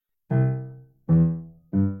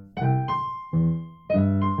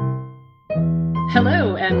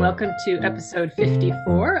Hello, and welcome to episode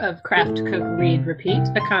 54 of Craft, Cook, Read, Repeat,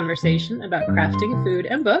 a conversation about crafting, food,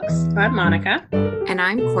 and books. I'm Monica. And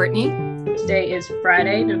I'm Courtney. Today is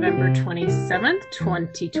Friday, November 27th,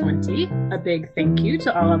 2020. A big thank you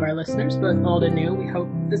to all of our listeners, both old and new. We hope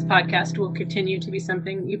this podcast will continue to be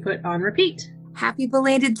something you put on repeat. Happy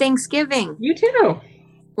belated Thanksgiving. You too.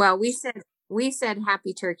 Well, we said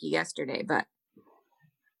happy turkey yesterday, but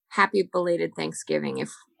happy belated Thanksgiving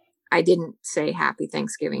if I didn't say happy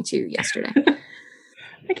Thanksgiving to you yesterday.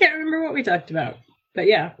 I can't remember what we talked about, but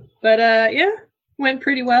yeah. Went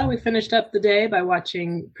pretty well. We finished up the day by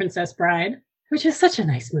watching Princess Bride, which is such a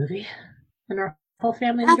nice movie, and our whole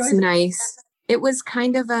family enjoyed it. That's nice. It was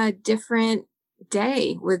kind of a different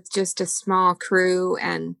day with just a small crew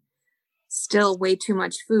and still way too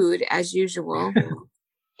much food as usual.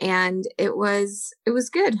 And it was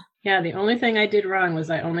good. Yeah, the only thing I did wrong was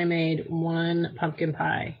I only made one pumpkin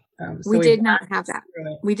pie. We did not have that.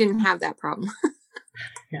 We didn't have that problem.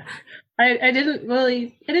 Yeah, I didn't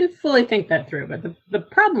fully think that through. But the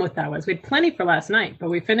problem with that was we had plenty for last night,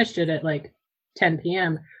 but we finished it at like 10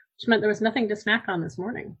 p.m., which meant there was nothing to snack on this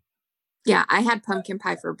morning. Yeah, I had pumpkin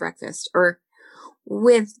pie for breakfast or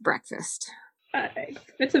with breakfast.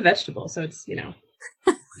 It's a vegetable, so it's,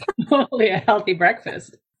 totally a healthy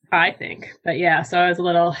breakfast, I think. But yeah, so I was a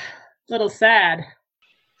little sad.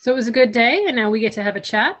 So it was a good day, and now we get to have a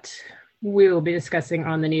chat. We will be discussing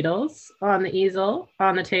On the Needles, On the Easel,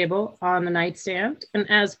 On the Table, On the Nightstand, and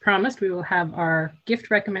as promised, we will have our gift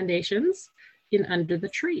recommendations in Under the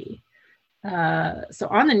Tree. So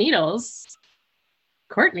On the Needles,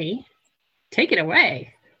 Courtney, take it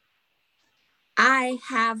away. I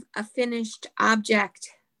have a finished object.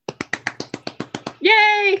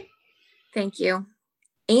 Yay! Thank you.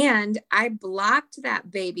 And I blocked that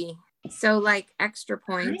baby. So like extra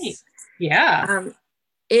points. Nice. Yeah.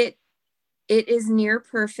 It is near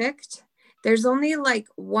perfect. There's only like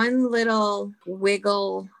one little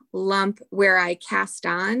wiggle lump where I cast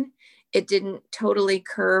on. It didn't totally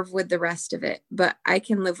curve with the rest of it, but I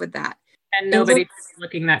can live with that. And nobody's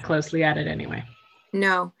looking that closely at it anyway.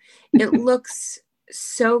 No, it looks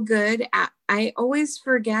so good. I always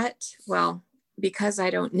forget, well, because I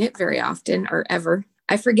don't knit very often or ever,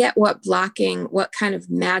 I forget what kind of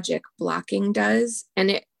magic blocking does.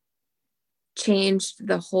 And it changed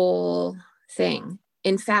the whole thing.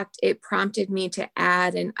 In fact, it prompted me to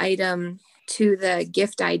add an item to the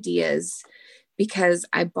gift ideas because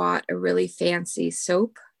I bought a really fancy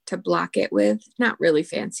soap to block it with. Not really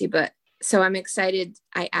fancy, but so I'm excited.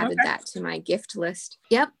 I added that to my gift list.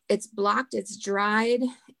 Yep. It's blocked. It's dried.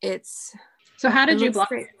 So how did you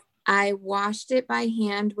block it? I washed it by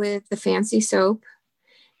hand with the fancy soap.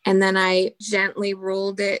 And then I gently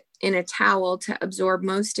rolled it in a towel to absorb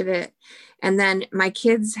most of it. And then my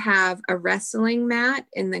kids have a wrestling mat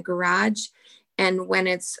in the garage. And when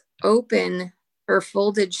it's open or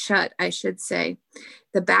folded shut, I should say,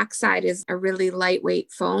 the backside is a really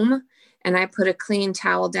lightweight foam. And I put a clean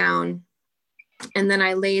towel down. And then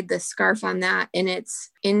I laid the scarf on that, and it's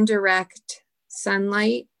indirect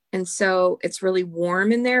sunlight. And so it's really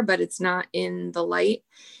warm in there, but it's not in the light.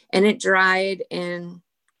 And it dried in,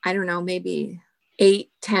 I don't know, maybe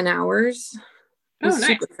 8-10 hours. It was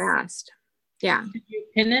super fast. Yeah. Did you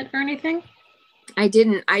pin it or anything? I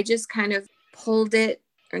didn't. I just kind of pulled it,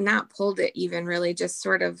 or not pulled it even really, just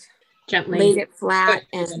sort of gently laid it flat.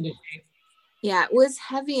 And yeah, it was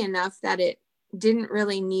heavy enough that it didn't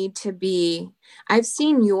really need to be. I've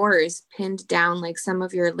seen yours pinned down, like some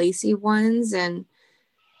of your lacy ones, and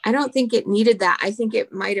I don't think it needed that. I think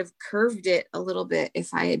it might have curved it a little bit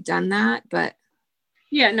if I had done that, but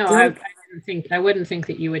yeah, no, I wouldn't think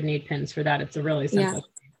that you would need pins for that. It's a really simple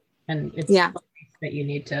thing. And it's that you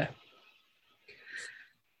need to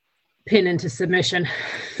pin into submission.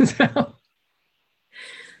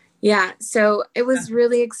 So it was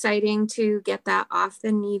really exciting to get that off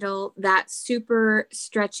the needle. That super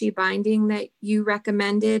stretchy binding that you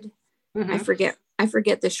recommended. Mm-hmm. I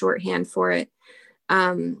forget the shorthand for it.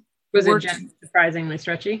 Was it surprisingly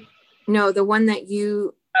stretchy? No, the one that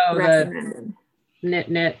you recommended.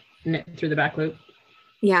 Knit through the back loop.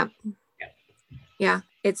 Yeah.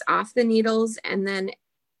 It's off the needles, and then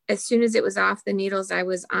as soon as it was off the needles, I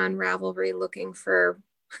was on Ravelry looking for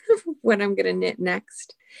what I'm gonna knit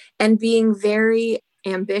next, and being very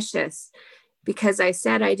ambitious because I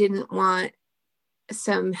said I didn't want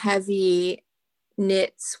some heavy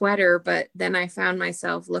knit sweater, but then I found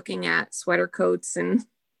myself looking at sweater coats and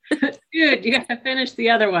dude, you gotta finish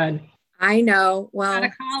the other one. I know. Well, not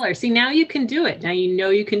a collar. See, now you can do it. Now you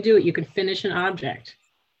know you can do it. You can finish an object.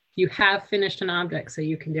 You have finished an object, so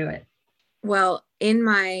you can do it. Well, in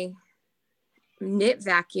my knit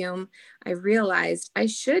vacuum, I realized I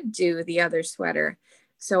should do the other sweater.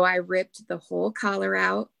 So I ripped the whole collar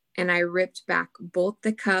out and I ripped back both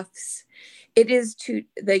the cuffs. It is to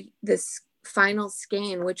this final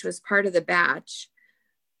skein, which was part of the batch,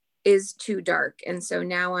 is too dark. And so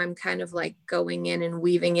now I'm kind of like going in and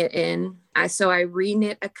weaving it in. So I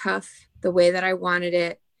re-knit a cuff the way that I wanted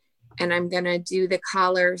it. And I'm going to do the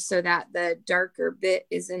collar so that the darker bit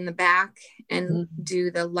is in the back and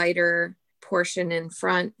do the lighter portion in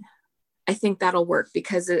front. I think that'll work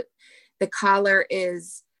because the collar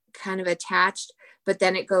is kind of attached, but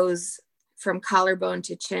then it goes from collarbone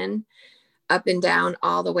to chin, up and down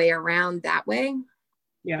all the way around that way.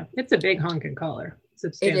 Yeah, it's a big honking collar.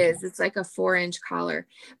 It is. It's like a 4-inch collar,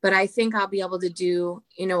 but I think I'll be able to do,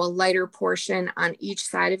 a lighter portion on each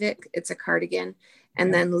side of it. It's a cardigan,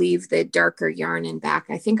 and then leave the darker yarn in back.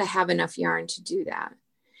 I think I have enough yarn to do that.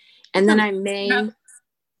 And then I may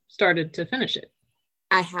started to finish it.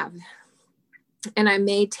 I have. And I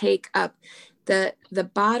may take up the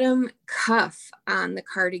bottom cuff on the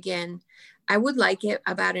cardigan. I would like it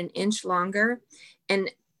about 1 inch longer. And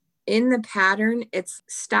in the pattern, it's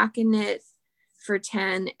stockinette for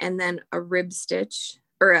 10 and then a rib stitch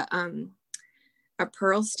or a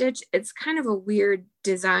purl stitch. It's kind of a weird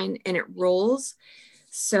design and it rolls.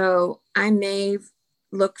 So I may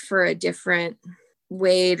look for a different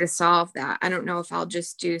way to solve that. I don't know if I'll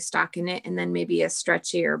just do stockinette and then maybe a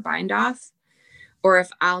stretchy or bind off, or if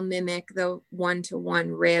I'll mimic the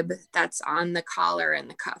 1-to-1 rib that's on the collar and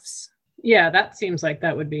the cuffs. Yeah, that seems like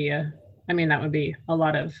that would be that would be a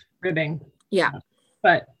lot of ribbing. Yeah.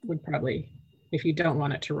 But would probably, if you don't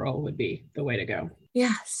want it to roll, would be the way to go.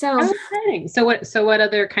 Yeah. So exciting. So what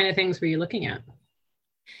other kind of things were you looking at?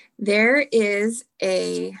 There is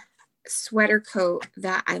a sweater coat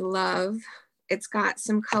that I love. It's got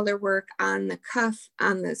some color work on the cuff,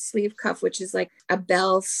 on the sleeve cuff, which is like a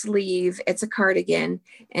bell sleeve. It's a cardigan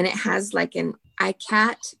and it has like an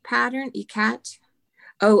ikat pattern, ikat.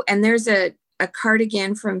 Oh, and there's a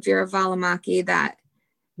cardigan from Vera Valimaki, that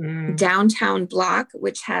downtown block,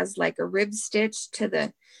 which has like a rib stitch to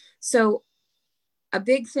the, so a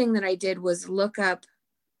big thing that I did was look up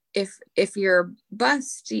if your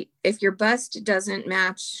bust doesn't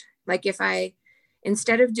match, like if I,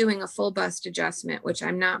 instead of doing a full bust adjustment, which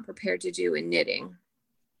I'm not prepared to do in knitting,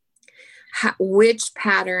 which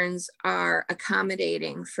patterns are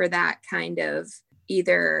accommodating for that kind of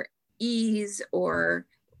either ease or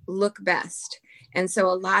look best. And so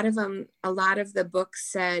a lot of the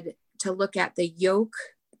books said to look at the yoke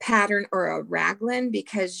pattern or a raglan,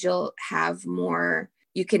 because you'll have more,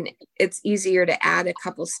 it's easier to add a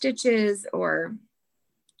couple stitches, or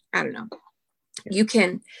I don't know. You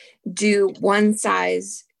can do one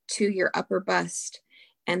size to your upper bust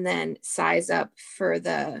and then size up for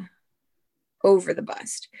over the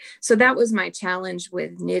bust. So that was my challenge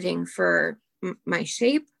with knitting for my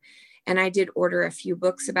shape. And I did order a few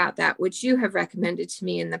books about that, which you have recommended to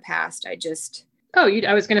me in the past. I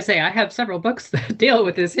was going to say, I have several books that deal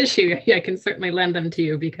with this issue. I can certainly lend them to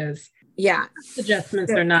you, because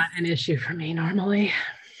adjustments are not an issue for me normally.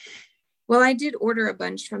 Well, I did order a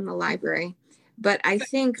bunch from the library, but I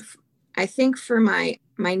think for my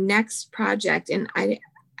next project, and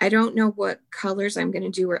I don't know what colors I'm going to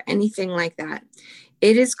do or anything like that.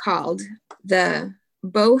 It is called the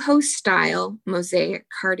Boho Style Mosaic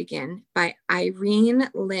Cardigan by Irene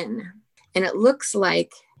Lynn. And it looks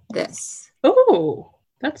like this. Oh,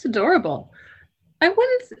 that's adorable.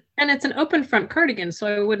 And it's an open front cardigan, so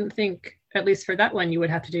I wouldn't think, at least for that one, you would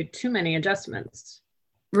have to do too many adjustments.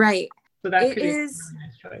 Right. So that could be a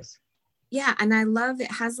nice choice. Yeah, and I love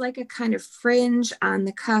it. Has like a kind of fringe on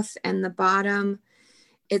the cuff and the bottom.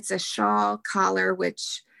 It's a shawl collar,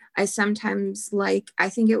 which I sometimes like. I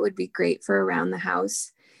think it would be great for around the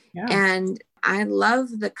house. Yeah. And I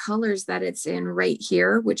love the colors that it's in right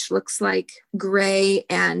here, which looks like gray,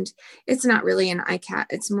 and it's not really an ikat.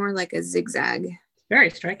 It's more like a zigzag. Very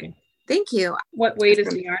striking. Thank you. What weight is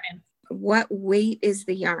the yarn in? What weight is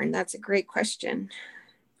the yarn? That's a great question.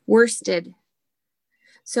 Worsted.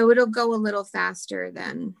 So it'll go a little faster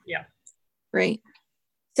than. Yeah. Right.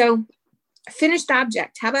 So finished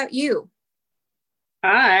object. How about you?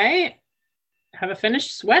 I have a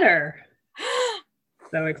finished sweater.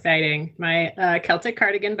 So exciting. My Celtic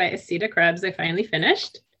cardigan by Asita Krebs, I finally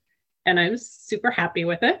finished, and I'm super happy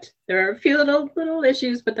with it. There are a few little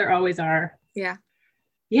issues, but there always are. Yeah.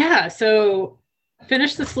 Yeah. So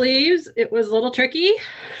finished the sleeves. It was a little tricky.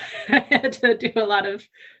 I had to do a lot of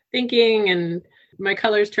thinking, and my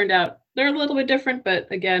colors turned out, they're a little bit different,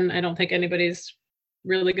 but again, I don't think anybody's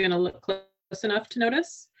really going to look close enough to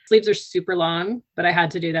notice. Sleeves are super long, but I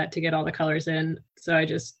had to do that to get all the colors in. So I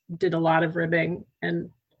just did a lot of ribbing, and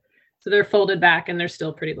so they're folded back and they're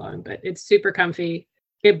still pretty long, but it's super comfy.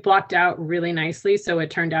 It blocked out really nicely. So it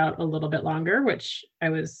turned out a little bit longer, which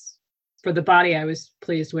for the body, I was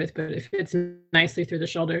pleased with, but it fits nicely through the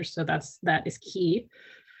shoulders. So that is key.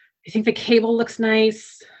 I think the cable looks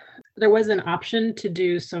nice. There was an option to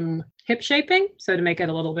do some hip shaping, so to make it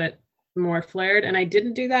a little bit more flared. And I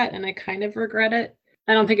didn't do that, and I kind of regret it.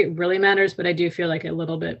 I don't think it really matters, but I do feel like a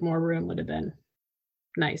little bit more room would have been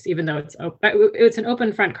nice, even though it's an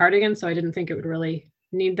open front cardigan, so I didn't think it would really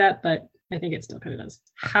need that, but I think it still kind of does.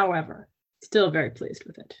 However, still very pleased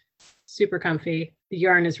with it. Super comfy. The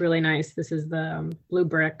yarn is really nice. This is the Blue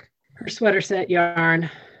Brick, her sweater set yarn.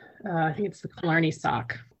 I think it's the Killarney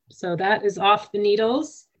sock. So that is off the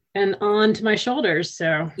needles and on to my shoulders.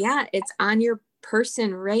 So yeah, it's on your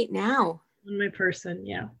person right now. On my person,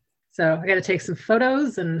 yeah. So I got to take some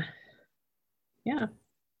photos, and yeah.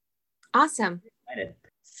 Awesome.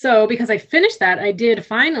 So because I finished that, I did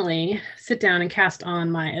finally sit down and cast on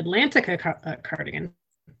my Atlantica cardigan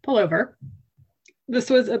pullover. This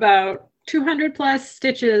was about 200 plus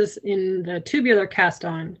stitches in the tubular cast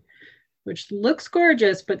on, which looks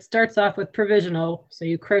gorgeous, but starts off with provisional. So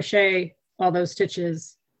you crochet all those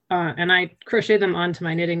stitches, and I crochet them onto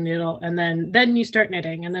my knitting needle, and then you start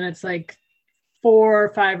knitting, and then it's like 4 or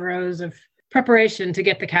 5 rows of preparation to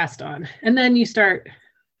get the cast on, and then you start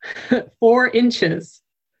 4 inches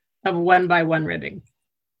of 1x1 ribbing.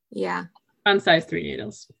 Yeah. On size 3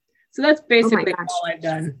 needles. So that's basically all I've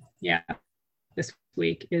done. Yeah. This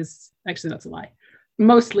week is actually, that's a lie.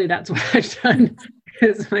 Mostly that's what I've done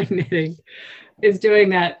is my knitting is doing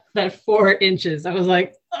that 4 inches. I was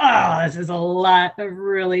like, oh, this is a lot of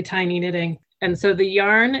really tiny knitting. And so the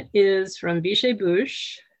yarn is from Vichy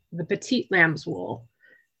Bouche, the Petite Lamb's wool.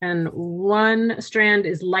 And one strand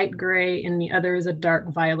is light gray and the other is a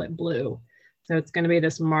dark violet blue. So it's going to be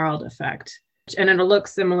this marled effect. And it'll look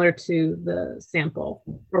similar to the sample,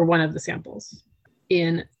 or one of the samples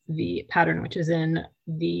in the pattern, which is in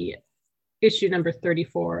the issue number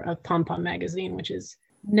 34 of Pom Pom magazine, which is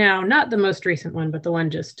now not the most recent one, but the one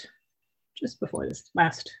just before this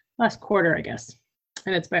last quarter, I guess.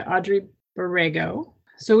 And it's by Audrey Borrego.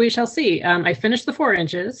 So we shall see. I finished the 4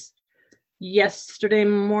 inches yesterday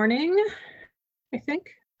morning, I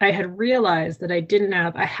think. I had realized that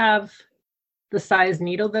I have the size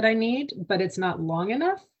needle that I need, but it's not long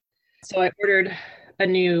enough. So I ordered a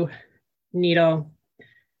new needle,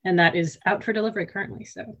 and that is out for delivery currently.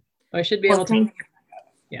 So I should be able to.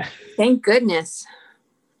 Yeah. Thank goodness.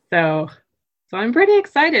 So I'm pretty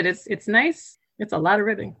excited. It's nice. It's a lot of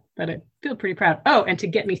ribbing, but I feel pretty proud. Oh, and to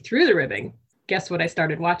get me through the ribbing, guess what I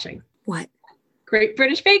started watching? What? Great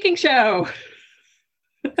British Baking Show.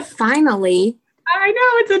 Finally. I know,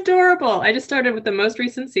 it's adorable. I just started with the most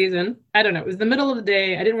recent season. I don't know. It was the middle of the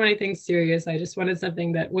day. I didn't want anything serious. I just wanted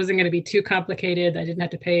something that wasn't going to be too complicated. I didn't have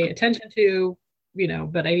to pay attention to,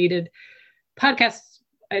 but I needed podcasts.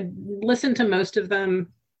 I listened to most of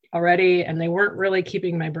them already, and they weren't really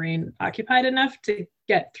keeping my brain occupied enough to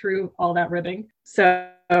get through all that ribbing. So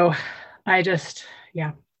I've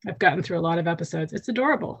gotten through a lot of episodes. It's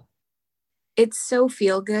adorable. It's so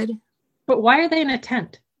feel good. But why are they in a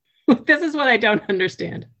tent? This is what I don't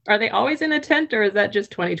understand. Are they always in a tent, or is that just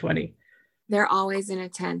 2020? They're always in a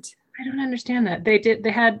tent. I don't understand that. They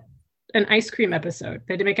had an ice cream episode.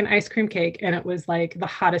 They had to make an ice cream cake, and it was like the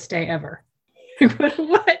hottest day ever.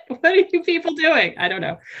 What are you people doing? I don't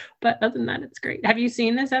know. But other than that, it's great. Have you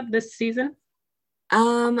seen this season?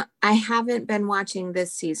 I haven't been watching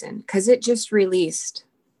this season because it just released.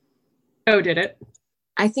 Oh, did it?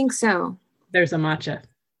 I think so. There's a matcha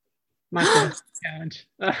challenge.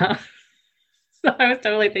 Uh-huh. So I was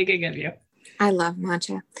totally thinking of you. I love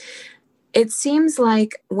matcha. It seems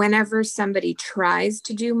like whenever somebody tries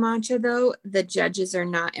to do matcha, though, the judges are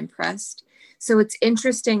not impressed. So it's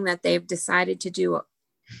interesting that they've decided to do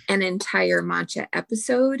an entire matcha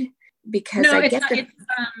episode, because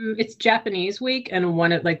it's Japanese week, and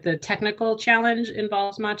one of the technical challenge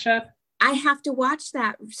involves matcha. I have to watch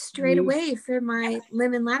that straight away for my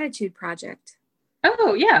Limb and Latitude project.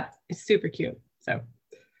 Oh yeah, it's super cute. So,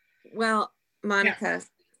 well, Monica,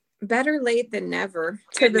 better late than never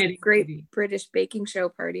to the Great British Baking Show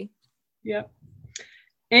party. Yep.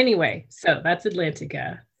 Anyway, so that's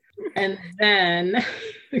Atlantica. And then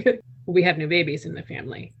we have new babies in the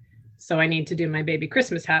family. So I need to do my baby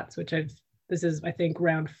Christmas hats, which this is, I think,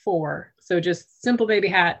 round 4. So just simple baby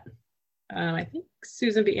hat. I think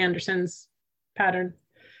Susan B. Anderson's pattern.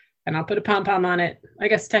 And I'll put a pom-pom on it. I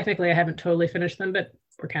guess technically I haven't totally finished them, but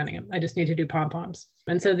we're counting them. I just need to do pom-poms.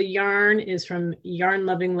 And so the yarn is from Yarn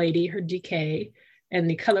Loving Lady, her DK, and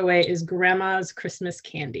the colorway is Grandma's Christmas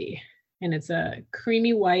Candy. And it's a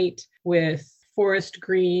creamy white with forest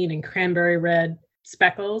green and cranberry red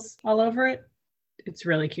speckles all over it. It's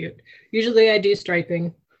really cute. Usually I do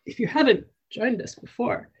striping. If you haven't joined us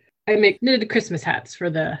before, I make knitted Christmas hats for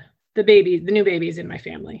the new babies in my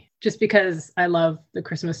family, just because I love the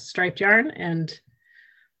Christmas striped yarn and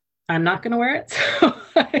I'm not going to wear it. So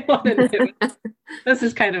I wanted to. This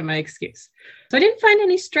is kind of my excuse. So I didn't find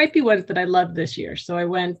any stripy ones that I loved this year. So I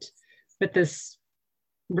went with this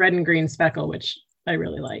red and green speckle, which I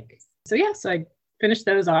really like. So yeah, so I finished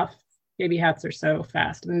those off. Baby hats are so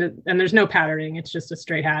fast, and there's no patterning. It's just a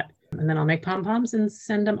straight hat. And then I'll make pom-poms and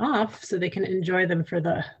send them off so they can enjoy them for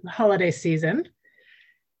the holiday season.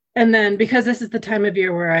 And then because this is the time of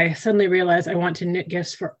year where I suddenly realize I want to knit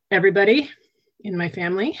gifts for everybody in my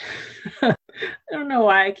family. I don't know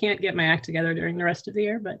why I can't get my act together during the rest of the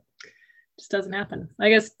year, but it just doesn't happen. I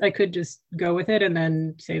guess I could just go with it and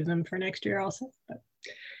then save them for next year also. But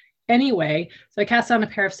anyway, so I cast on a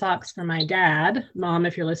pair of socks for my dad. Mom,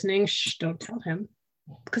 if you're listening, shh, don't tell him.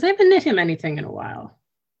 Because I haven't knit him anything in a while.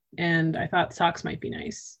 And I thought socks might be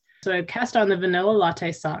nice. So I cast on the Vanilla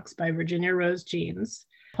Latte Socks by Virginia Rose Jeans.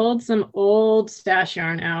 Pulled some old stash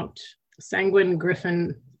yarn out, Sanguine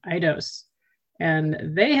Griffin Eidos.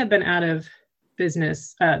 And they have been out of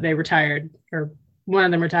business. They retired, or one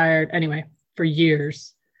of them retired anyway, for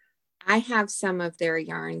years. I have some of their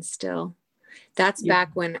yarn still. That's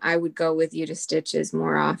back when I would go with you to Stitches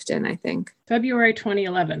more often, I think. February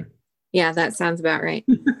 2011. Yeah, that sounds about right.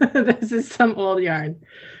 This is some old yarn.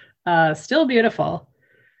 Still beautiful.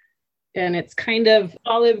 And it's kind of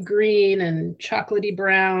olive green and chocolatey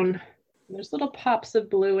brown. There's little pops of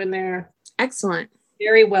blue in there. Excellent.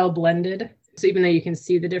 Very well blended. So even though you can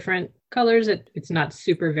see the different colors, it's not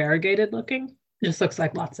super variegated looking. It just looks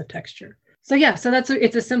like lots of texture. So yeah, so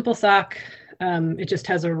it's a simple sock. It just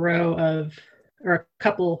has a row of, or a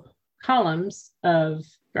couple columns of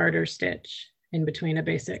garter stitch in between a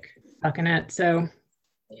basic stockinette. So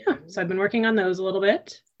yeah, so I've been working on those a little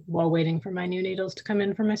bit while waiting for my new needles to come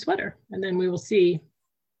in for my sweater. And then we will see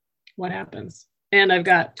what happens. And I've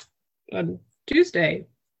got on Tuesday,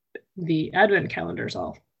 the advent calendars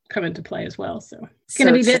all come into play as well. So it's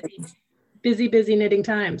going to be busy knitting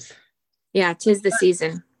times. Yeah, 'tis the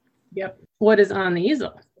season. Yep. What is on the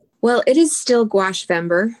easel? Well, it is still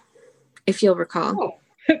Gouachevember, if you'll recall.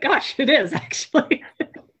 Oh, gosh, it is actually.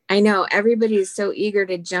 I know everybody's so eager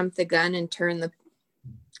to jump the gun and turn the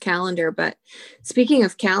calendar. But speaking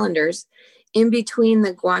of calendars, in between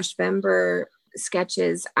the Gouachevember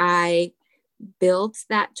sketches, I built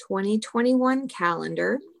that 2021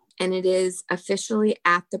 calendar, and it is officially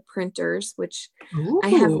at the printers, which Ooh.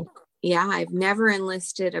 I've never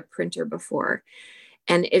enlisted a printer before.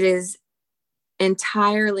 And it is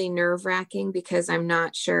entirely nerve-wracking because I'm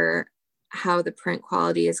not sure how the print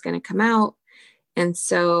quality is going to come out. And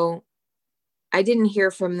so I didn't hear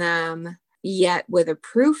from them yet with a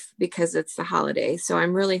proof because it's the holiday. So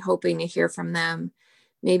I'm really hoping to hear from them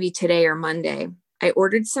maybe today or Monday. I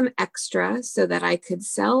ordered some extra so that I could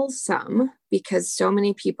sell some because so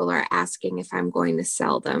many people are asking if I'm going to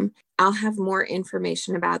sell them. I'll have more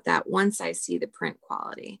information about that once I see the print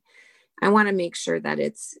quality. I want to make sure that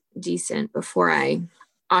it's decent before I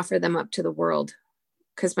offer them up to the world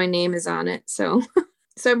because my name is on it. So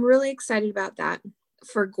I'm really excited about that.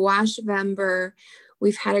 For Gouachevember,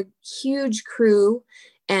 we've had a huge crew,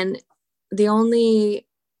 and the only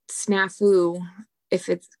snafu, if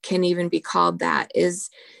it can even be called that, is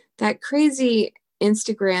that crazy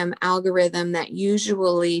Instagram algorithm that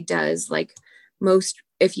usually does like most,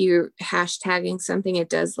 if you're hashtagging something, it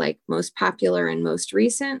does like most popular and most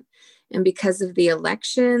recent. And because of the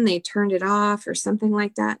election, they turned it off or something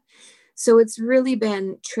like that. So it's really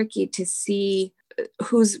been tricky to see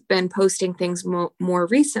who's been posting things more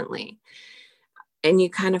recently. And you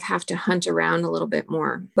kind of have to hunt around a little bit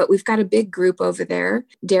more. But we've got a big group over there.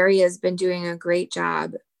 Daria has been doing a great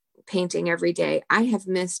job painting every day. I have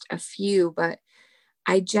missed a few, but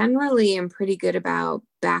I generally am pretty good about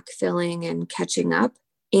backfilling and catching up.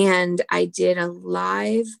 And I did a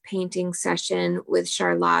live painting session with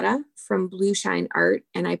Charlotta from Blue Shine Art,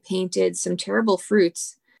 and I painted some terrible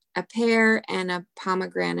fruits, a pear and a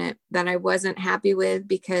pomegranate that I wasn't happy with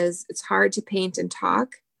because it's hard to paint and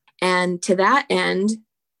talk. And to that end,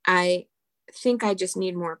 I think I just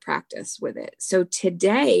need more practice with it. So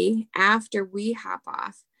today, after we hop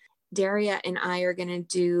off, Daria and I are going to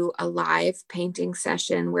do a live painting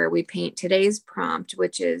session where we paint today's prompt,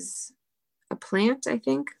 which is a plant, I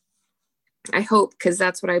think. I hope, because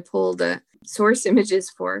that's what I pulled a source images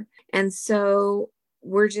for. And so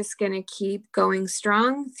we're just going to keep going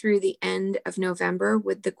strong through the end of November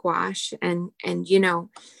with the gouache and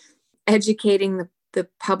educating the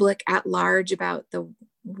public at large about the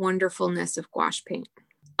wonderfulness of gouache paint.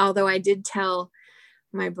 Although I did tell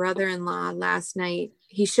my brother-in-law last night,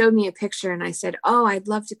 he showed me a picture and I said, oh, I'd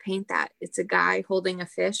love to paint that. It's a guy holding a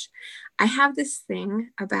fish. I have this thing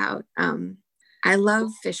about, I love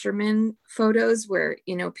fisherman photos where,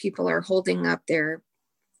 people are holding up their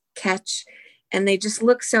catch and they just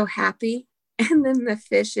look so happy. And then the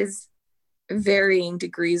fish is varying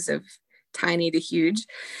degrees of tiny to huge.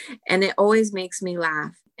 And it always makes me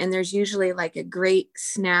laugh. And there's usually like a great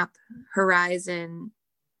snap horizon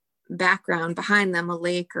background behind them, a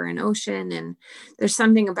lake or an ocean. And there's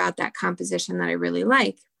something about that composition that I really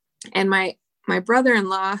like. And my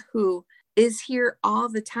brother-in-law, who is here all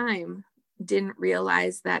the time, didn't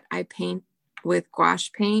realize that I paint with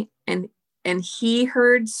gouache paint. And he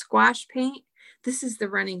heard squash paint. This is the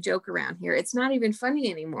running joke around here. It's not even funny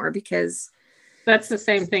anymore because that's the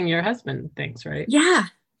same thing your husband thinks, right? Yeah.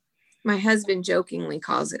 My husband jokingly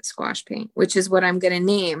calls it squash paint, which is what I'm going to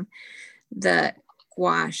name the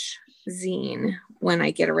gouache zine when I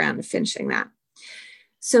get around to finishing that.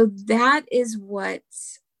 So that is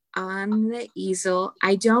what's on the easel.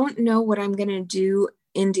 I don't know what I'm going to do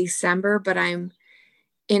in December, but I'm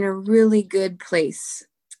in a really good place.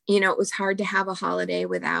 It was hard to have a holiday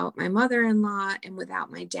without my mother-in-law and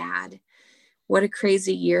without my dad. What a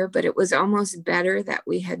crazy year, but it was almost better that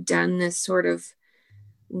we had done this sort of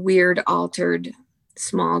weird, altered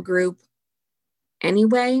small group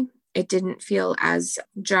anyway. It didn't feel as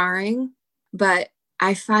jarring, but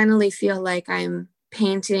I finally feel like I'm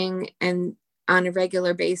painting and on a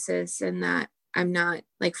regular basis and that I'm not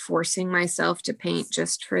like forcing myself to paint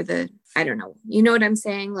just for I don't know. You know what I'm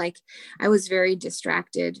saying? Like I was very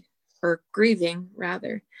distracted or grieving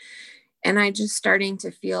rather. And I just starting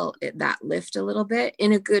to feel that lift a little bit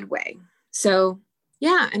in a good way. So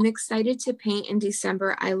yeah, I'm excited to paint in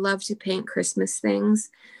December. I love to paint Christmas things.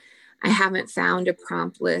 I haven't found a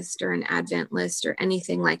prompt list or an advent list or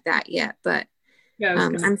anything like that yet, but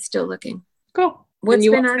I'm still looking. Cool. What's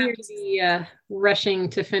been on your be rushing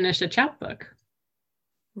to finish a chapbook?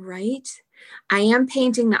 Right. I am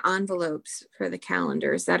painting the envelopes for the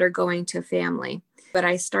calendars that are going to family, but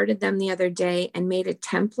I started them the other day and made a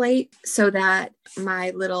template so that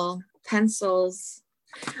my little pencils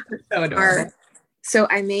are. So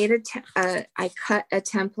I made I cut a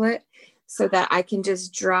template so that I can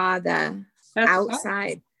just draw the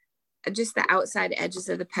outside, just the outside edges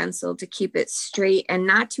of the pencil to keep it straight and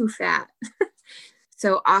not too fat.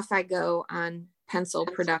 So off I go on pencil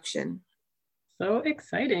production. So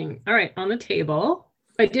exciting. All right, on the table.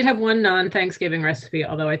 I did have one non-Thanksgiving recipe,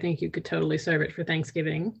 although I think you could totally serve it for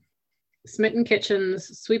Thanksgiving. Smitten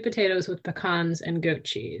Kitchen's sweet potatoes with pecans and goat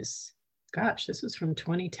cheese. Gosh, this was from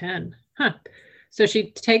 2010. Huh. So she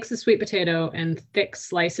takes the sweet potato and thick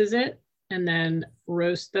slices it and then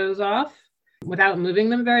roasts those off without moving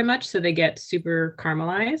them very much so they get super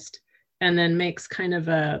caramelized, and then makes kind of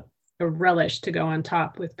a relish to go on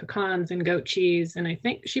top with pecans and goat cheese. And I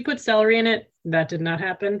think she put celery in it. That did not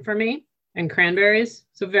happen for me. And cranberries.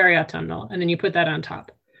 So very autumnal. And then you put that on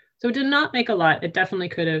top. So it did not make a lot. It definitely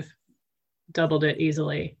could have doubled it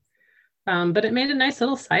easily. But it made a nice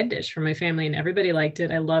little side dish for my family and everybody liked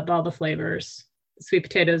it. I loved all the flavors. The sweet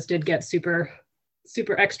potatoes did get super,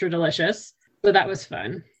 super extra delicious. So that was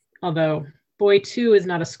fun. Although boy too is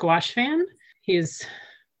not a squash fan. He's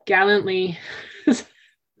gallantly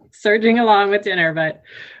surging along with dinner, but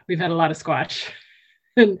we've had a lot of squash.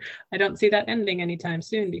 And I don't see that ending anytime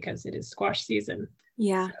soon because it is squash season.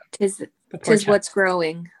 Yeah, tis what's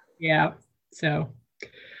growing. Yeah. So,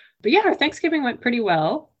 but yeah, our Thanksgiving went pretty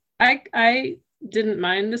well. I didn't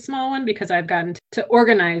mind the small one because I've gotten to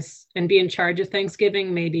organize and be in charge of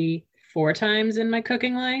Thanksgiving maybe 4 times in my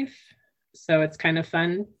cooking life. So it's kind of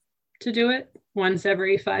fun to do it once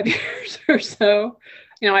every 5 years or so.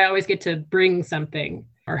 I always get to bring something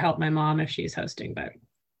or help my mom if she's hosting, but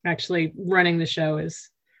actually running the show is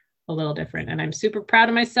a little different. And I'm super proud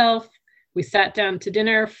of myself. We sat down to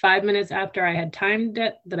dinner 5 minutes after I had timed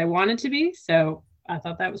it that I wanted to be. So I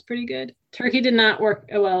thought that was pretty good. Turkey did not work.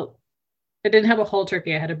 Well, I didn't have a whole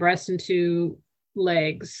turkey. I had a breast and 2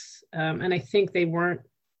 legs. And I think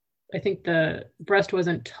the breast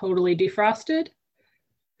wasn't totally defrosted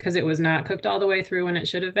because it was not cooked all the way through when it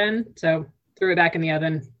should have been. So threw it back in the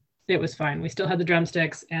oven. It was fine. We still had the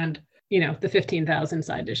drumsticks and, the 15,000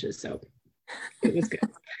 side dishes. So it was good.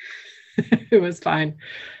 It was fine.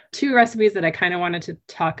 2 recipes that I kind of wanted to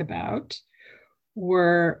talk about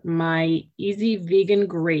were my easy vegan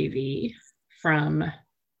gravy from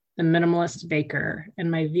the Minimalist Baker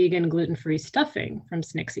and my vegan gluten-free stuffing from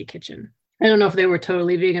Snixie Kitchen. I don't know if they were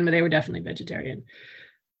totally vegan, but they were definitely vegetarian.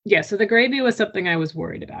 Yeah, so the gravy was something I was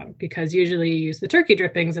worried about because usually you use the turkey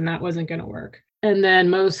drippings and that wasn't going to work. And then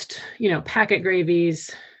most, packet gravies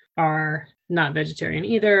are not vegetarian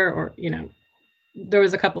either, or, there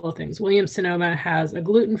was a couple of things. Williams Sonoma has a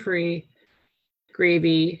gluten-free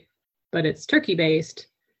gravy, but it's turkey-based,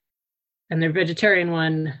 and their vegetarian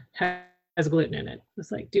one has gluten in it.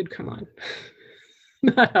 It's like, dude, come on.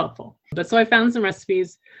 Not helpful. But so I found some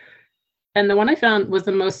recipes. And the one I found was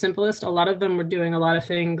the most simplest. A lot of them were doing a lot of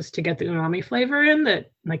things to get the umami flavor in,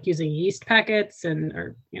 that like using yeast packets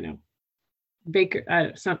or baker,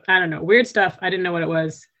 I don't know, weird stuff. I didn't know what it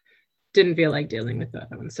was. Didn't feel like dealing with the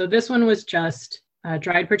other one. So this one was just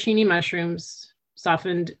dried porcini mushrooms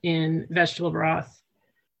softened in vegetable broth,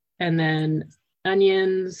 and then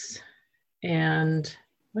onions, and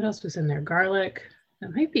what else was in there? Garlic.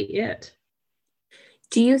 That might be it.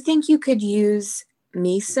 Do you think you could use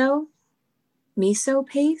miso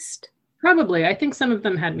paste? Probably. I think some of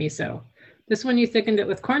them had miso. This one you thickened it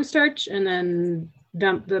with cornstarch and then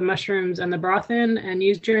dumped the mushrooms and the broth in and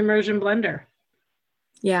used your immersion blender.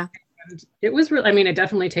 Yeah. And it was real. I mean, it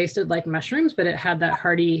definitely tasted like mushrooms, but it had that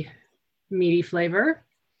hearty, meaty flavor.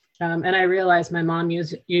 And I realized my mom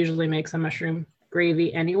usually makes a mushroom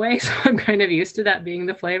gravy anyway, so I'm kind of used to that being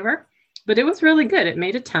the flavor. But it was really good. It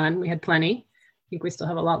made a ton. We had plenty. I think we still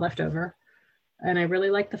have a lot left over. And I really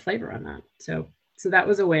liked the flavor on that. So that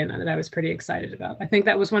was a win that I was pretty excited about. I think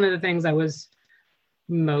that was one of the things I was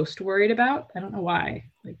most worried about. I don't know why.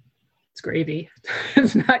 Like, it's gravy.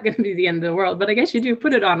 It's not going to be the end of the world, but I guess you do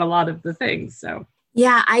put it on a lot of the things. So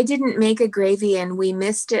yeah, I didn't make a gravy, and we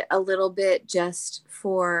missed it a little bit just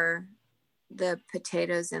for the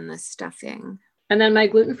potatoes and the stuffing. And then my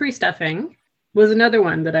gluten-free stuffing was another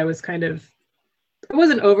one that I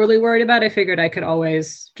wasn't overly worried about. I figured I could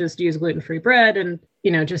always just use gluten-free bread and,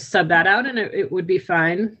 just sub that out and it would be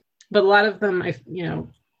fine. But a lot of them,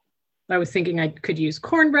 I was thinking I could use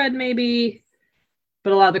cornbread maybe,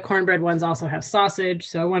 but a lot of the cornbread ones also have sausage.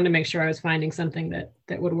 So I wanted to make sure I was finding something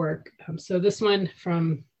that would work. So this one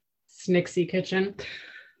from Snixie Kitchen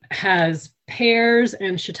has pears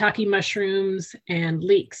and shiitake mushrooms and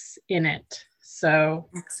leeks in it. So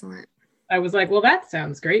excellent. I was like, well, that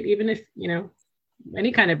sounds great. Even if,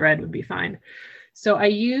 any kind of bread would be fine. So I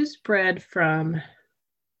used bread from,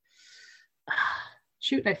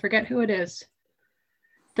 I forget who it is.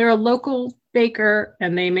 They're a local baker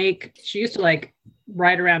and she used to like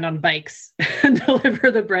ride around on bikes and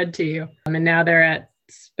deliver the bread to you. And now they're at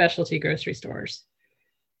specialty grocery stores.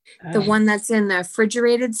 The one that's in the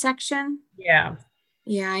refrigerated section? Yeah.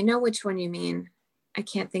 Yeah, I know which one you mean. I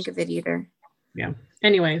can't think of it either. Yeah.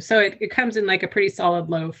 Anyway, so it comes in like a pretty solid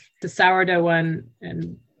loaf. The sourdough one,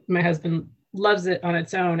 and my husband loves it on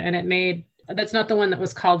its own. And that's not the one that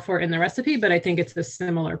was called for in the recipe, but I think it's the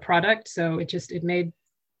similar product. So it made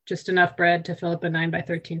just enough bread to fill up a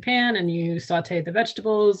 9x13 pan, and you saute the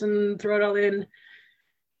vegetables and throw it all in,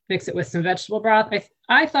 mix it with some vegetable broth.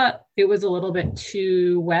 I thought it was a little bit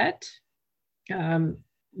too wet,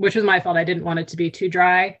 which was my fault. I didn't want it to be too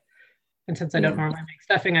dry. And since I don't normally make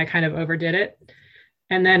stuffing, I kind of overdid it.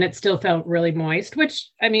 And then it still felt really moist, which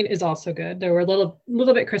is also good. They were a little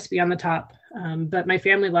bit crispy on the top, but my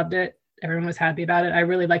family loved it. Everyone was happy about it. I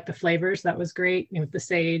really liked the flavors. That was great, with the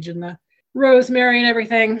sage and the rosemary and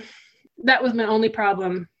everything. That was my only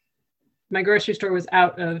problem. My grocery store was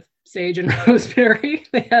out of sage and rosemary.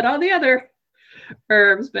 They had all the other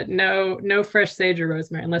herbs, but no fresh sage or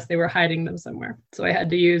rosemary unless they were hiding them somewhere. So I had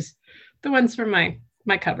to use the ones from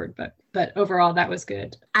my cupboard, but overall that was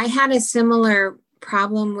good. I had a similar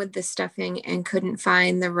problem with the stuffing and couldn't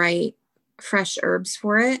find the right fresh herbs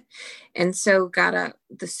for it. And so got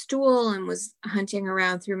the stool and was hunting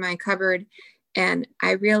around through my cupboard. And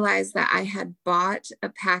I realized that I had bought a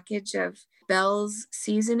package of Bell's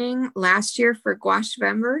seasoning last year for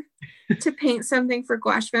Gouache-Vember to paint something for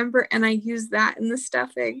Gouache-Vember. And I used that in the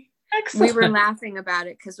stuffing. Excellent. We were laughing about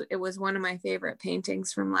it because it was one of my favorite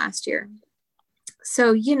paintings from last year.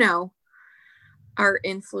 So, our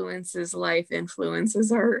life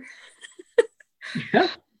influences our. Yeah,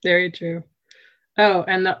 very true. Oh,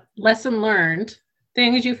 and the lesson learned,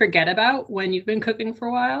 things you forget about when you've been cooking for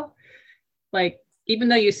a while. Like, even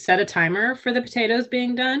though you set a timer for the potatoes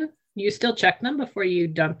being done, you still check them before you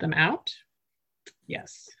dump them out.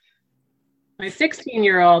 Yes. My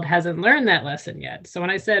 16-year-old hasn't learned that lesson yet. So when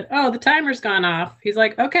I said, oh, the timer's gone off, he's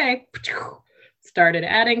like, okay. Started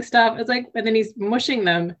adding stuff. It's like, and then he's mushing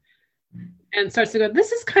them and starts to go,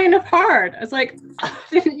 this is kind of hard. I was like, oh,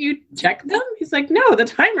 didn't you check them? He's like, no, the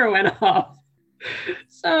timer went off.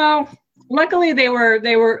 So luckily they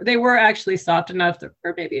were actually soft enough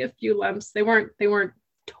for maybe a few lumps. They weren't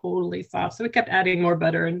totally soft. So we kept adding more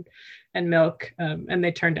butter and milk, and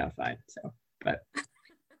they turned out fine. So, but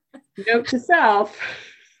note to self,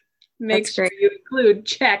 make That's sure great. you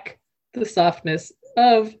check the softness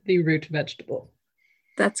of the root vegetable.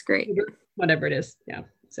 That's great. Whatever it is. Yeah.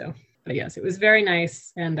 So, but yes, it was very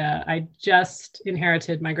nice. And I just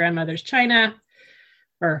inherited my grandmother's china,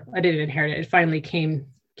 or I didn't inherit it. It finally came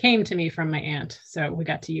to me from my aunt. So we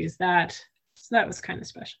got to use that. So that was kind of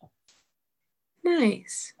special.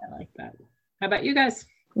 Nice. I like that. How about you guys?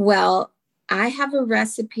 Well, I have a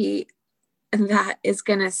recipe that is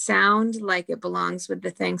going to sound like it belongs with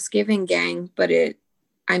the Thanksgiving gang, but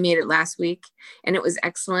I made it last week and it was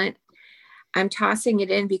excellent. I'm tossing it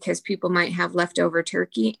in because people might have leftover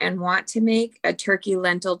turkey and want to make a turkey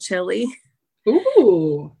lentil chili.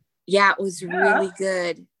 Ooh. Yeah, it was really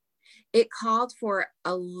good. It called for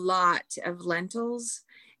a lot of lentils,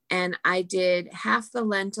 and I did half the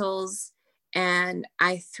lentils and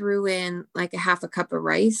I threw in like a half a cup of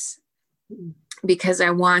rice because I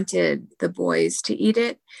wanted the boys to eat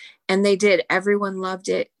it. And they did. Everyone loved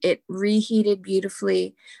it. It reheated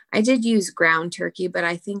beautifully. I did use ground turkey, but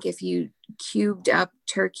I think if you cubed up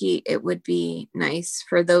turkey, it would be nice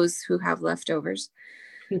for those who have leftovers.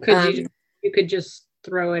 You could just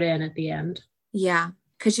throw it in at the end. Yeah,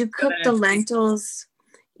 because you cook the lentils.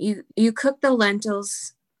 You cook the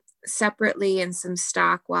lentils separately in some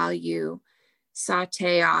stock while you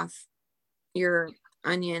saute off your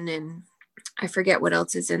onion, and I forget what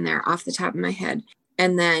else is in there off the top of my head.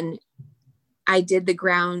 And then I did the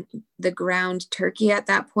ground turkey at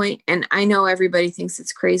that point. And I know everybody thinks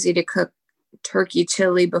it's crazy to cook turkey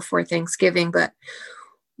chili before Thanksgiving, but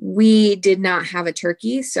we did not have a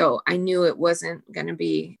turkey. So I knew it wasn't going to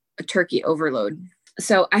be a turkey overload.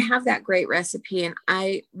 So I have that great recipe and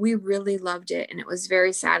we really loved it. And it was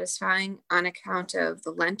very satisfying on account of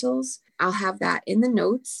the lentils. I'll have that in the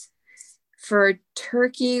notes. For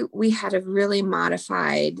turkey, we had a really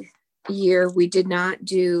modified year. We did not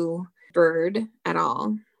do bird at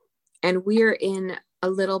all. And we're in a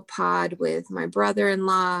little pod with my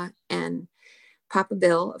brother-in-law and Papa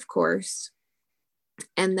Bill, of course.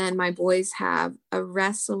 And then my boys have a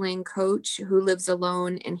wrestling coach who lives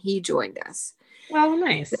alone and he joined us. Oh,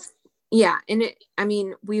 nice. Yeah.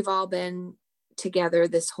 And we've all been together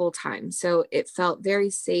this whole time. So it felt very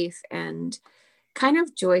safe and kind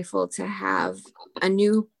of joyful to have a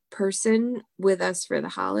new person with us for the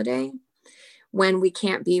holiday when we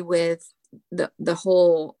can't be with the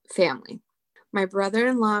whole family. My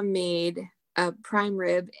brother-in-law made a prime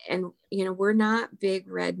rib, and we're not big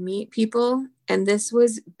red meat people, and this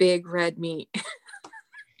was big red meat.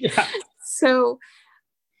 Yeah. So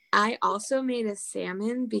I also made a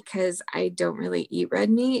salmon because I don't really eat red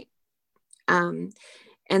meat. And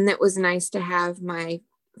it was nice to have my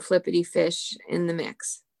flippity fish in the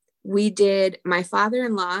mix. My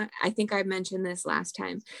father-in-law, I think I mentioned this last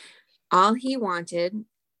time, all he wanted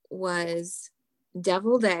was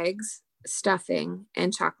deviled eggs, stuffing,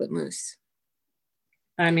 and chocolate mousse.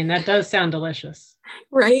 That does sound delicious.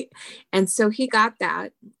 Right? And so he got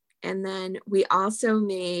that. And then we also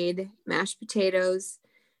made mashed potatoes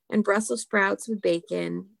and Brussels sprouts with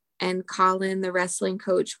bacon. And Colin, the wrestling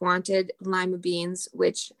coach, wanted lima beans,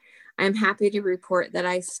 which I'm happy to report that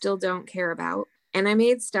I still don't care about. And I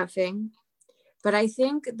made stuffing. But I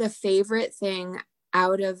think the favorite thing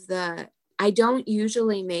I don't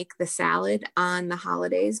usually make the salad on the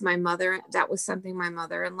holidays. That was something my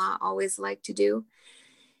mother-in-law always liked to do.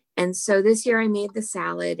 And so this year I made the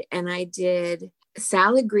salad, and I did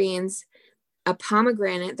salad greens, a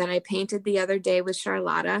pomegranate that I painted the other day with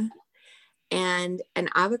Charlotta, and an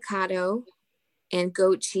avocado and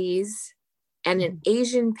goat cheese and an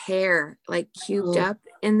Asian pear like cubed up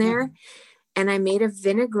in there. And I made a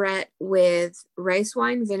vinaigrette with rice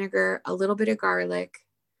wine vinegar, a little bit of garlic,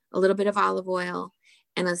 a little bit of olive oil,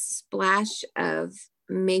 and a splash of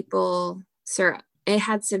maple syrup. It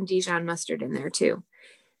had some Dijon mustard in there too.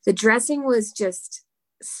 The dressing was just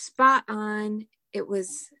spot on. It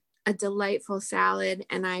was a delightful salad.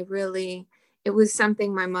 And it was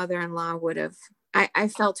something my mother-in-law would have, I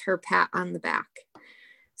felt her pat on the back.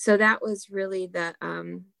 So that was really that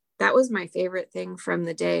was my favorite thing from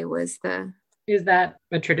the day Is that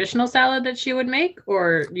a traditional salad that she would make,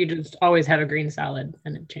 or you just always have a green salad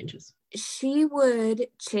and it changes? She would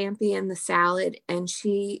champion the salad, and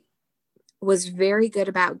she was very good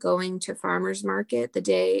about going to farmer's market the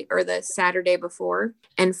day or the Saturday before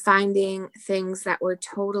and finding things that were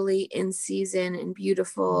totally in season and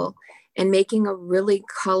beautiful and making a really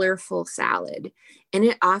colorful salad. And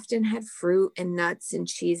it often had fruit and nuts and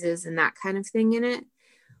cheeses and that kind of thing in it.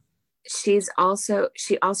 She also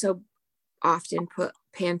often put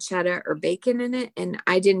pancetta or bacon in it. And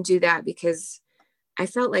I didn't do that because I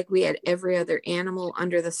felt like we had every other animal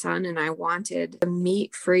under the sun and I wanted a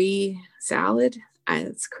meat-free salad.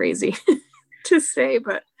 It's crazy to say,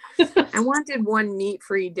 but I wanted one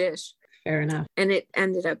meat-free dish. Fair enough. And it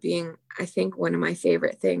ended up being, I think, one of my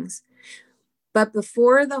favorite things. But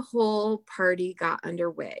before the whole party got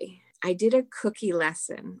underway, I did a cookie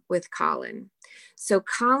lesson with Colin. So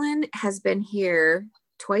Colin has been here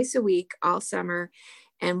twice a week all summer.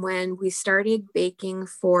 And when we started baking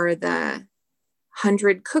for the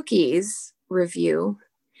 100 cookies review,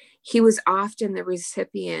 he was often the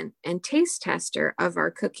recipient and taste tester of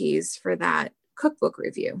our cookies for that cookbook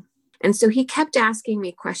review. And so he kept asking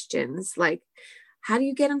me questions like, how do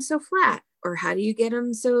you get them so flat? Or how do you get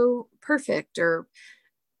them so perfect or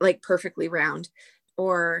like perfectly round?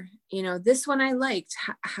 Or, this one I liked,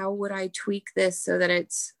 how would I tweak this so that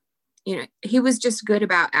it's, he was just good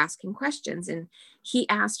about asking questions. And he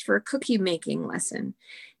asked for a cookie making lesson.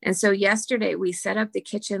 And so yesterday we set up the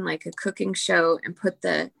kitchen like a cooking show and put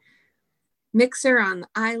the mixer on the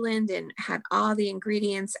island and had all the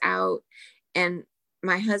ingredients out. And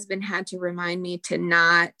my husband had to remind me to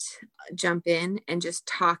not jump in and just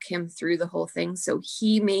talk him through the whole thing. So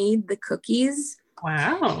he made the cookies.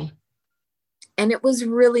 Wow. And it was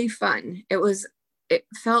really fun. It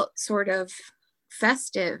felt sort of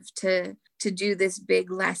festive to do this big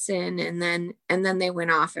lesson. And then they went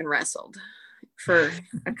off and wrestled for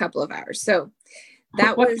a couple of hours. So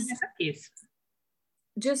that what was kind of cookies?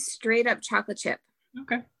 Just straight up chocolate chip.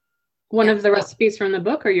 Okay. One of the recipes from the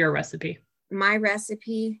book or your recipe? My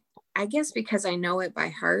recipe, I guess because I know it by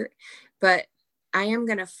heart, but I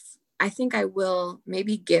think I will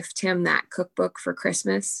maybe gift him that cookbook for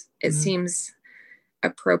Christmas. It seems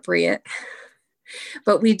appropriate.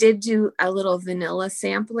 But we did do a little vanilla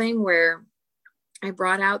sampling where I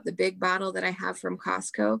brought out the big bottle that I have from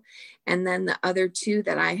Costco and then the other two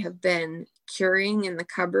that I have been curing in the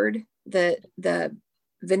cupboard, the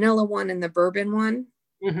vanilla one and the bourbon one.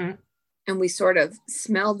 Mm-hmm. And we sort of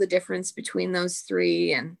smelled the difference between those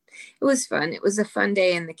three. And it was fun. It was a fun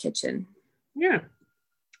day in the kitchen. Yeah,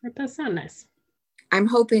 that does sound nice. I'm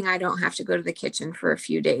hoping I don't have to go to the kitchen for a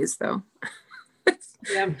few days, though.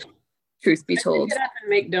 Yeah. Truth be told. I did have to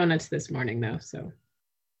make donuts this morning, though. So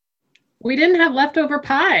we didn't have leftover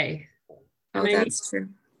pie. Oh, that's true.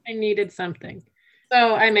 I needed something.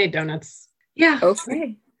 So I made donuts. Yeah.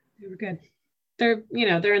 Okay. They were good. They're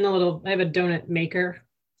in the little, I have a donut maker.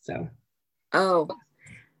 So. Oh,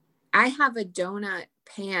 I have a donut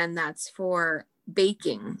pan that's for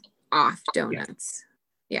baking off donuts.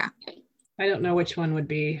 Yeah. I don't know which one would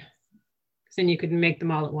be, because then you could make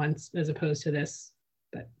them all at once as opposed to this.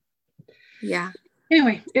 But yeah.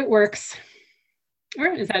 Anyway, it works. All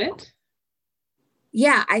right, is that it?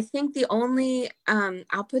 Yeah, I think the only,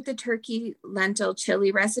 I'll put the turkey lentil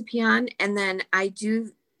chili recipe on, and then I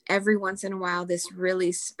do every once in a while this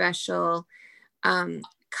really special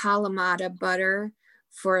Kalamata butter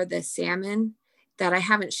for the salmon that I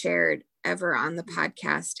haven't shared ever on the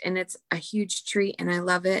podcast. And it's a huge treat and I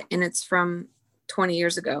love it. And it's from 20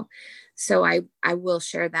 years ago. So I will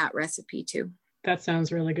share that recipe too. That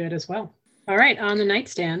sounds really good as well. All right, on the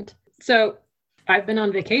nightstand. So I've been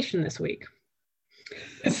on vacation this week.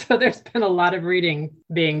 So there's been a lot of reading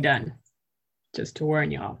being done, just to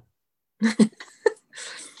warn y'all.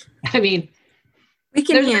 I mean, we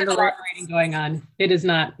can handle a lot of reading going on. It has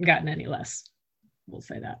not gotten any less. We'll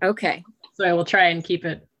say that. Okay. So I will try and keep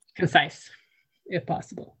it concise if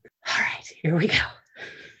possible. All right, here we go.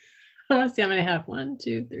 Let's see how many I have. 1,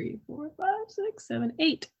 2, 3, 4, 5, 6, 7,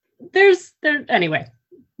 8. Anyway,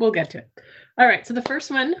 we'll get to it. All right, so the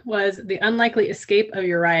first one was The Unlikely Escape of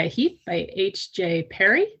Uriah Heep by H.J.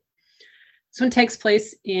 Perry. This one takes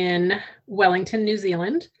place in Wellington, New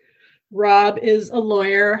Zealand. Rob is a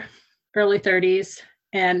lawyer, early 30s,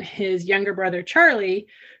 and his younger brother, Charlie,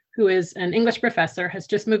 who is an English professor, has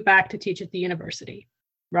just moved back to teach at the university.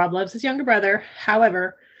 Rob loves his younger brother.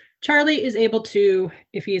 However, Charlie is able to,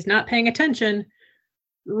 if he's not paying attention,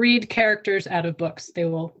 read characters out of books. They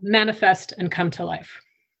will manifest and come to life.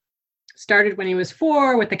 Started when he was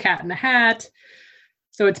 4 with The Cat in the Hat.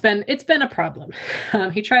 So it's been a problem.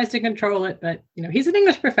 He tries to control it, but he's an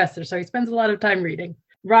English professor, so he spends a lot of time reading.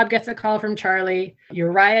 Rob gets a call from Charlie.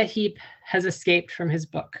 Uriah Heep has escaped from his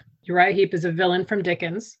book. Uriah Heep is a villain from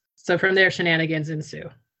Dickens. So from there, shenanigans ensue.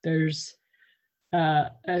 There's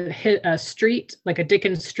a street, like a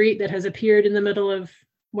Dickens street that has appeared in the middle of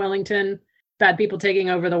Wellington. bad people taking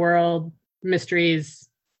over the world, mysteries,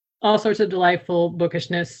 all sorts of delightful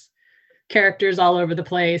bookishness, characters all over the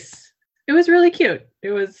place. It was really cute.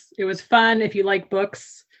 It was fun. If you like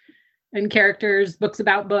books and characters, books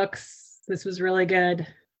about books, this was really good. I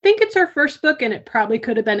think it's her first book, and it probably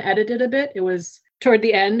could have been edited a bit. It was toward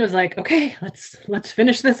the end. I was like, okay, let's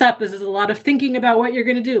finish this up. This is a lot of thinking about what you're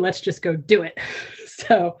going to do. Let's just go do it.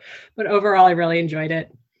 So, but overall, I really enjoyed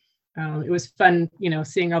it. It was fun,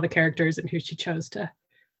 seeing all the characters and who she chose to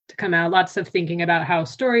come out. Lots of thinking about how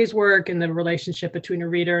stories work and the relationship between a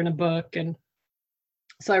reader and a book. And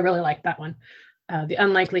so I really liked that one. The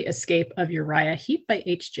Unlikely Escape of Uriah Heep by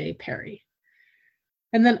H.J. Perry.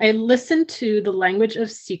 And then I listened to The Language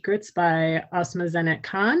of Secrets by Asma Zenet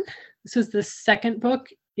Khan. This was the second book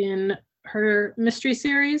in her mystery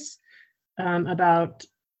series about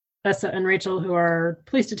Essa and Rachel, who are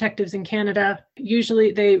police detectives in Canada.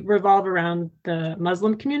 Usually they revolve around the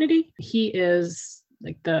Muslim community. He is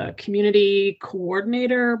like the community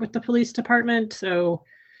coordinator with the police department. So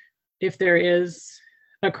if there is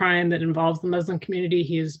a crime that involves the Muslim community,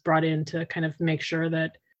 he is brought in to kind of make sure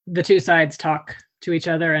that the two sides talk to each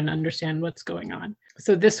other and understand what's going on.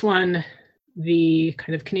 So this one, the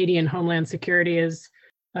kind of Canadian Homeland Security is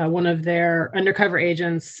one of their undercover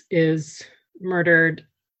agents is murdered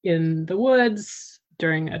in the woods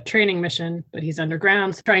during a training mission, but he's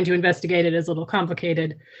underground. So trying to investigate it is a little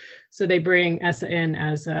complicated. So they bring Essa in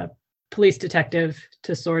as a police detective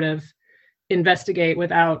to sort of investigate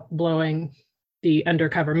without blowing the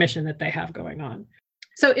undercover mission that they have going on.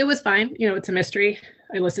 So it was fine. It's a mystery.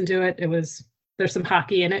 I listened to it. There's some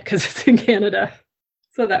hockey in it because it's in Canada.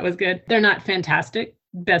 So that was good. They're not fantastic,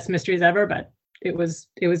 best mysteries ever, but it was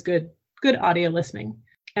good audio listening.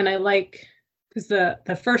 And I like, because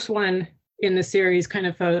the first one in the series kind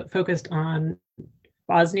of focused on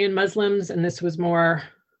Bosnian Muslims, and this was more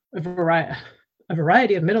a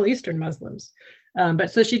variety of Middle Eastern Muslims.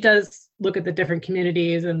 But so she does look at the different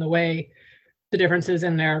communities and the way the differences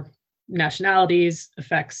in their nationalities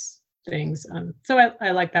affects things. So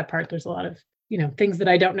I like that part. There's a lot of things that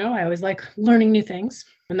I don't know. I always like learning new things.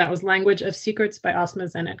 And that was Language of Secrets by Asma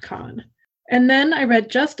Zenet Khan. And then I read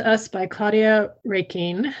Just Us by Claudia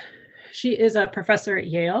Raikine. She is a professor at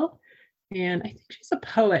Yale, and I think she's a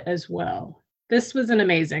poet as well. This was an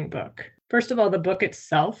amazing book. First of all, the book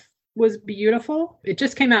itself was beautiful. It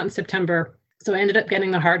just came out in September, so I ended up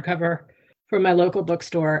getting the hardcover from my local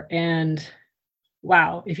bookstore. And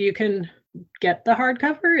wow, if you can get the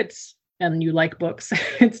hardcover, and you like books,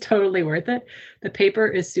 it's totally worth it. The paper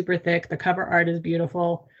is super thick. The cover art is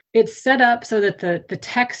beautiful. It's set up so that the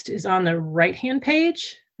text is on the right-hand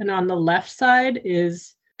page, and on the left side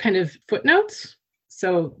is kind of footnotes.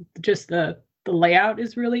 So just the layout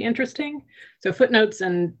is really interesting. So footnotes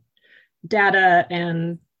and data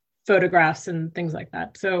and photographs and things like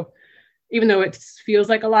that. So even though it feels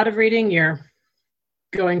like a lot of reading, you're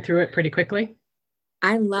going through it pretty quickly.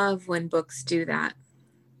 I love when books do that,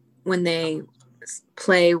 when they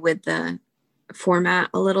play with the format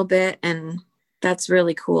a little bit, and that's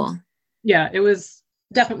really cool. Yeah, it was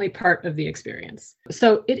definitely part of the experience.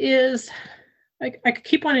 So it is, I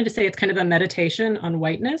keep wanting to say it's kind of a meditation on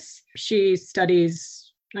whiteness. She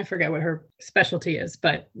studies, I forget what her specialty is,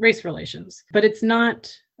 but race relations. But it's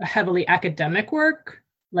not a heavily academic work,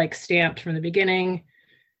 like Stamped from the beginning,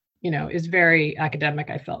 is very academic,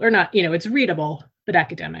 I felt. Or not, it's readable, but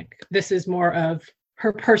academic. This is more of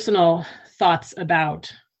her personal thoughts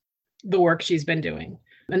about the work she's been doing.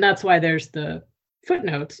 And that's why there's the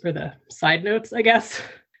footnotes or the side notes, I guess.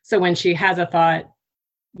 So when she has a thought,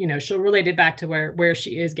 she'll relate it back to where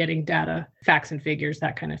she is getting data, facts and figures,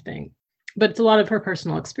 that kind of thing. But it's a lot of her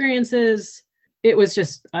personal experiences. It was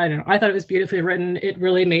just, I don't know, I thought it was beautifully written. It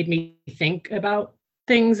really made me think about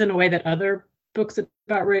things in a way that other books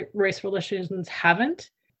about race relations haven't.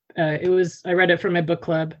 I read it for my book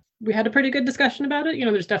club. We had a pretty good discussion about it.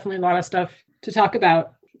 There's definitely a lot of stuff to talk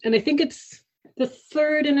about. And I think it's the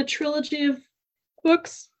third in a trilogy of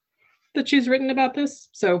books that she's written about this.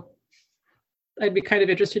 So I'd be kind of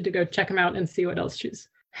interested to go check them out and see what else she's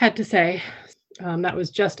had to say. That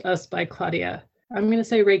was Just Us by Claudia. I'm going to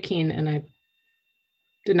say Raikine, and I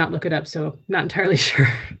did not look it up, so not entirely sure,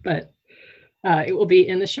 but it will be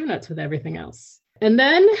in the show notes with everything else. And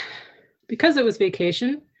then, because it was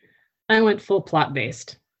vacation, I went full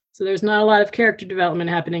plot-based. So there's not a lot of character development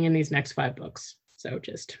happening in these next 5 books. So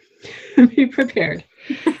just be prepared.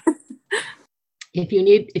 If you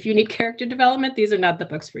need character development, these are not the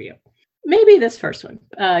books for you. Maybe this first one,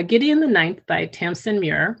 Gideon the Ninth by Tamsin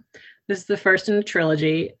Muir. This is the first in the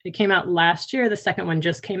trilogy. It came out last year. The second one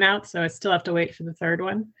just came out, so I still have to wait for the third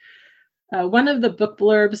one. One of the book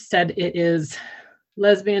blurbs said it is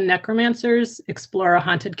lesbian necromancers explore a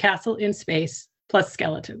haunted castle in space plus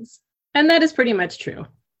skeletons. And that is pretty much true.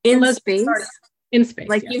 In space? In space.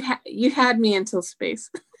 Like yes. you had me until space.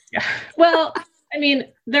 Yeah. Well, I mean,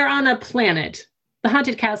 they're on a planet. The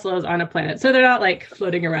haunted castle is on a planet. So they're not like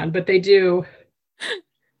floating around, but they do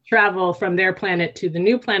travel from their planet to the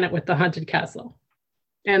new planet with the haunted castle.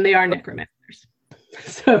 And they are necromancers.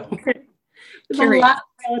 So there's a lot of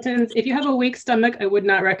skeletons. If you have a weak stomach, I would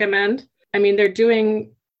not recommend. I mean, they're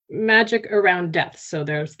doing magic around death. So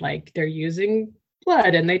there's like, they're using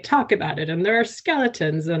blood and they talk about it and there are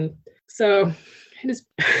skeletons. And so it is,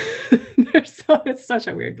 it's such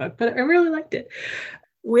a weird book, but I really liked it.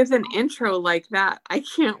 With an intro like that, I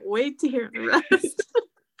can't wait to hear the rest.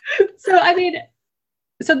 So, I mean,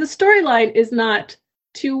 so the storyline is not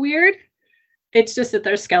too weird. It's just that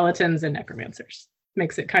there's skeletons and necromancers.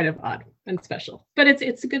 Makes it kind of odd and special, but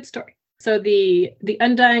it's a good story. So the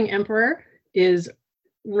Undying Emperor is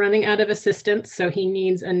running out of assistants, so he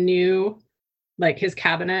needs a new, like his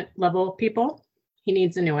cabinet level people. He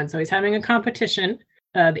needs a new one, so he's having a competition.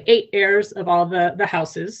 The 8 heirs of all the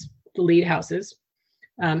houses, the lead houses,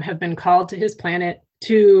 have been called to his planet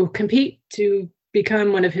to compete to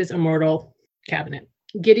become one of his immortal cabinet.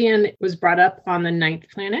 Gideon was brought up on the 9th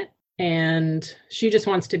planet, and she just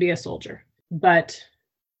wants to be a soldier. But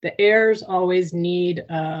the heirs always need,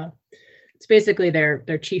 it's basically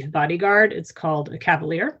their chief bodyguard. It's called a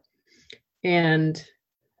cavalier. And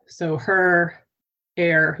so her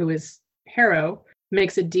heir, who is Harrow,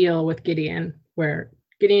 makes a deal with Gideon where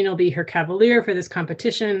Gideon will be her cavalier for this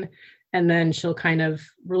competition, and then she'll kind of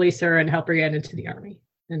release her and help her get into the army.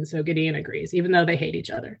 And so Gideon agrees, even though they hate each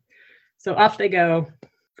other. So off they go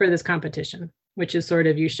for this competition, which is sort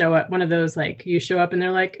of, you show up, one of those, like you show up and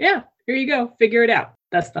they're like, yeah, here you go, figure it out.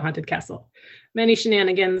 That's the haunted castle. Many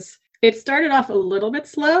shenanigans. It started off a little bit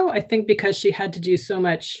slow, I think, because she had to do so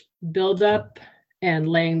much buildup and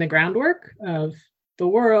laying the groundwork of the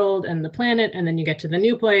world and the planet, and then you get to the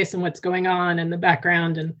new place and what's going on and the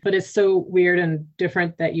background. But it's so weird and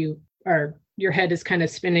different that your head is kind of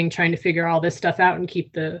spinning trying to figure all this stuff out and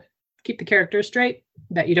keep the characters straight,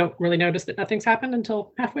 that you don't really notice that nothing's happened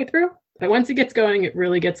until halfway through. But once it gets going, it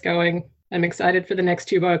really gets going. I'm excited for the next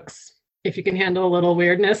 2 books. If you can handle a little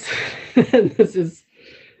weirdness, this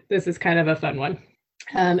is kind of a fun one.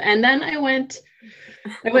 And then I went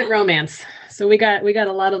romance. So we got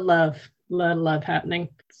a lot of love happening.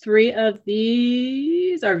 3 of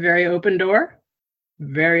these are very open door.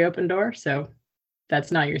 So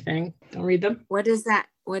that's not your thing. Don't read them. What does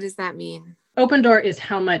that mean? Open door is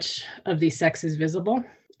how much of the sex is visible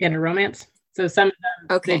in a romance. So some of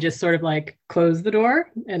them, They just sort of like close the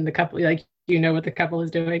door and the couple, like, you know what the couple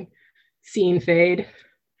is doing. Scene fade.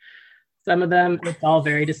 Some of them, it's all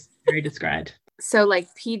very described. So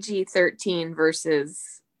like PG-13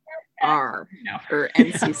 versus R or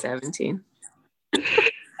NC-17.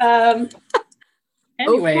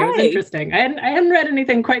 Anyway, It was interesting. I hadn't read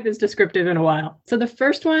anything quite this descriptive in a while. So the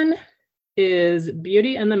first one is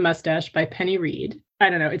Beauty and the Mustache by Penny Reed. I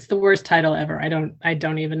don't know. It's the worst title ever. I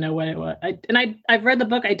don't even know what it was. I've read the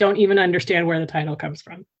book. I don't even understand where the title comes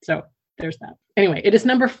from. So there's that. Anyway, it is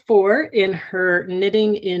number 4 in her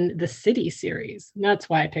Knitting in the City series. And that's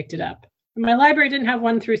why I picked it up. My library didn't have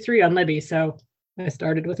 1 through 3 on Libby, so I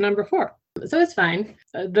started with number 4. So it's fine.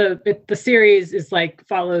 The series is like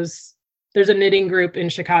follows. There's a knitting group in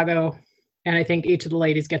Chicago, and I think each of the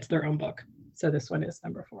ladies gets their own book. So this one is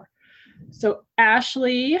number 4. So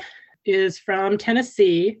Ashley is from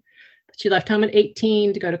Tennessee. She left home at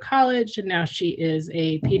 18 to go to college, and now she is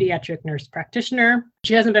a pediatric nurse practitioner.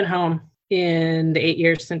 She hasn't been home in the 8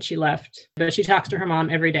 years since she left, but she talks to her mom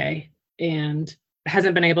every day and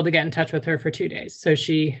hasn't been able to get in touch with her for 2 days. So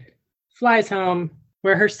she flies home,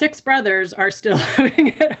 where her 6 brothers are still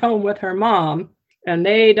living at home with her mom, and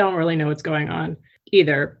they don't really know what's going on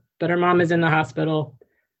either. But her mom is in the hospital.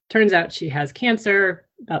 Turns out she has cancer,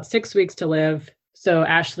 about 6 weeks to live. So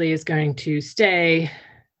Ashley is going to stay.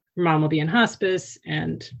 Her mom will be in hospice,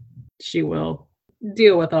 and she will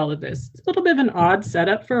deal with all of this. It's a little bit of an odd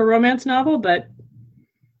setup for a romance novel, but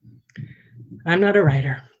I'm not a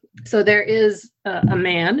writer. So there is a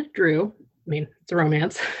man, Drew. I mean, it's a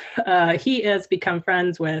romance. He has become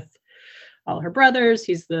friends with all her brothers.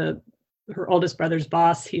 He's her oldest brother's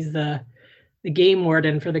boss. He's the game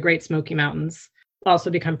warden for the Great Smoky Mountains.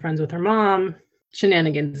 Also become friends with her mom.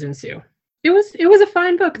 Shenanigans ensue. It was a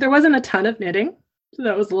fine book. There wasn't a ton of knitting, so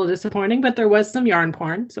that was a little disappointing, but there was some yarn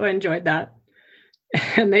porn, so I enjoyed that.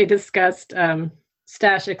 And they discussed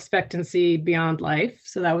stash expectancy beyond life,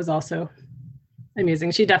 so that was also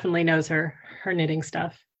amusing. She definitely knows her knitting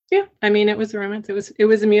stuff. Yeah, I mean, it was romance. It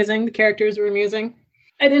was amusing. The characters were amusing.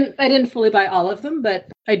 I didn't fully buy all of them,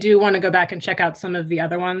 but I do want to go back and check out some of the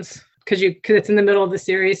other ones because it's in the middle of the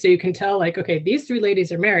series, so you can tell like, okay, these three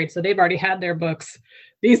ladies are married, so they've already had their books.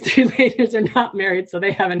 These three ladies are not married, so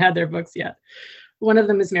they haven't had their books yet. One of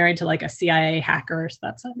them is married to like a CIA hacker, so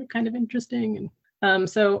that sounded kind of interesting. And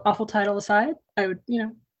so, awful title aside, I would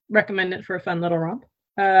recommend it for a fun little romp.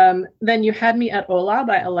 Then You Had Me at Hola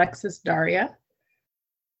by Alexis Daria.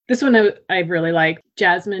 This one I really like.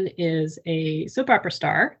 Jasmine is a soap opera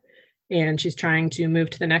star, and she's trying to move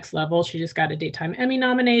to the next level. She just got a Daytime Emmy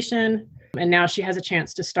nomination, and now she has a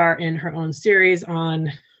chance to star in her own series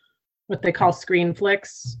on what they call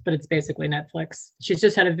Screenflix, but it's basically Netflix. She's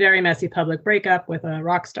just had a very messy public breakup with a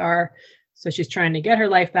rock star, so she's trying to get her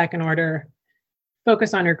life back in order,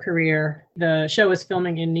 focus on her career. The show is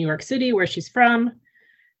filming in New York City, where she's from,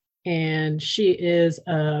 and she is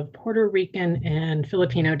of Puerto Rican and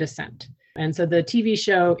Filipino descent. And so the TV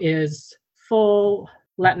show is full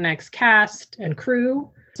Latinx cast and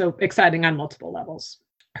crew, so exciting on multiple levels.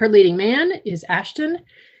 Her leading man is Ashton.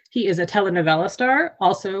 He is a telenovela star,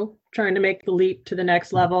 also trying to make the leap to the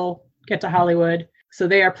next level, get to Hollywood. So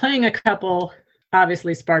they are playing a couple.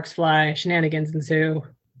 Obviously, sparks fly, shenanigans ensue.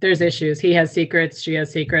 There's issues. He has secrets, she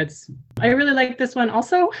has secrets. I really like this one.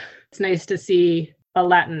 Also, it's nice to see a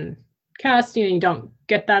Latin cast. You don't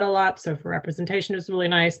get that a lot, so for representation, it's really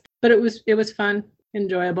nice. But it was fun,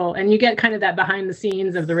 enjoyable, and you get kind of that behind the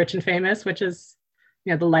scenes of the rich and famous, which is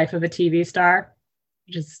the life of a TV star,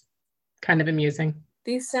 which is kind of amusing.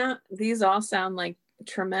 These all sound like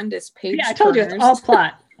tremendous page I told you, it's all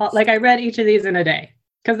plot. Like I read each of these in a day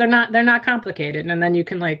because they're not complicated, and then you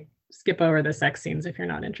can like skip over the sex scenes if you're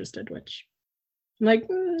not interested, which I'm like,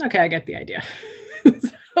 okay, I get the idea.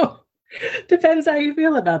 So depends how you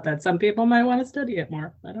feel about that. Some people might want to study it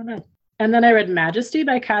more. I don't know. And then I read Majesty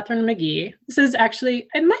by Catherine McGee.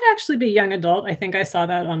 It might actually be young adult. I think I saw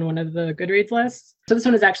that on one of the Goodreads lists. So this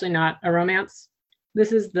one is actually not a romance.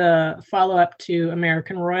 This is the follow-up to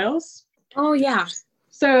American Royals. Oh, yeah.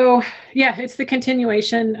 So, yeah, it's the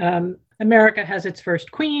continuation. America has its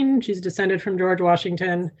first queen. She's descended from George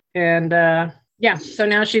Washington. And, so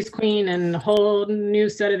now she's queen and a whole new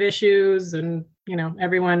set of issues. And,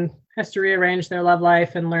 everyone has to rearrange their love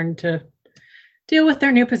life and learn to deal with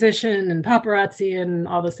their new position and paparazzi and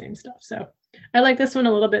all the same stuff. So I like this one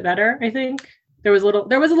a little bit better, I think. There was a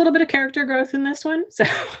little bit of character growth in this one. So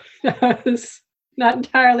that was not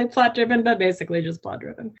entirely plot driven, but basically just plot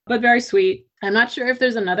driven, but very sweet. I'm not sure if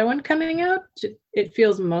there's another one coming out. It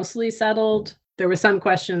feels mostly settled. There were some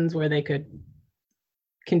questions where they could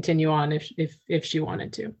continue on if she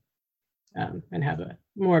wanted to, and have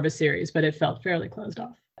more of a series, but it felt fairly closed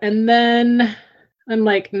off. And then I'm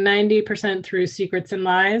like 90% through Secrets and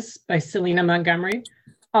Lies by Selena Montgomery,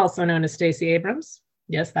 also known as Stacey Abrams.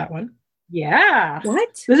 Yes, that one. Yeah. What?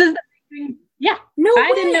 This is the thing. Yeah. No I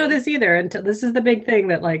way. didn't know this either until this is the big thing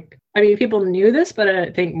that people knew this, but I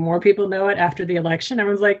think more people know it after the election.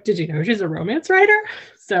 Everyone's like, did you know she's a romance writer?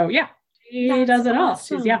 So yeah, she does it all.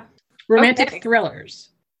 She's romantic thrillers.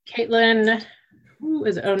 Caitlin,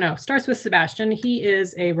 starts with Sebastian. He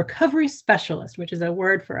is a recovery specialist, which is a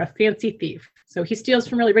word for a fancy thief. So he steals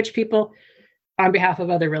from really rich people on behalf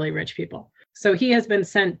of other really rich people. So he has been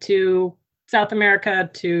sent to South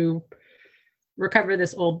America to recover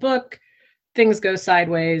this old book. Things go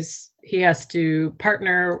sideways. He has to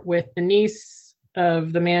partner with the niece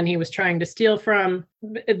of the man he was trying to steal from.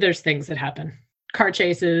 There's things that happen. Car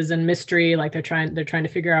chases and mystery, like they're trying to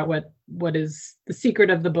figure out what is the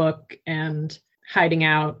secret of the book and hiding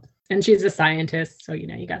out. And she's a scientist, so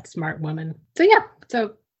you got smart woman. So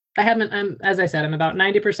I'm as I said, I'm about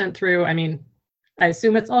 90% through. I mean, I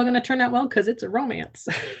assume it's all going to turn out well because it's a romance.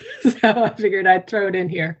 So I figured I'd throw it in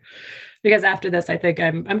here. Because after this, I think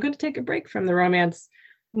I'm going to take a break from the romance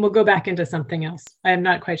and we'll go back into something else. I'm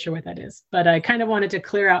not quite sure what that is, but I kind of wanted to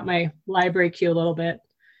clear out my library queue a little bit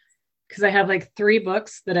because I have like 3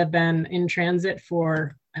 books that have been in transit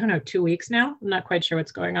for, 2 weeks now. I'm not quite sure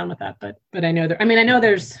what's going on with that, but I know I know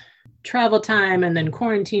there's travel time and then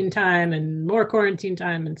quarantine time and more quarantine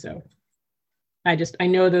time. And so I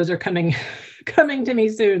know those are coming to me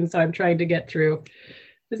soon. So I'm trying to get through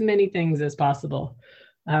as many things as possible.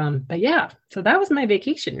 But yeah, so that was my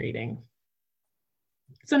vacation reading.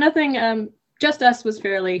 So nothing, Just Us was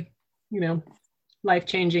fairly,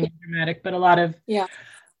 life-changing and dramatic, but a lot of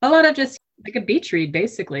just like a beach read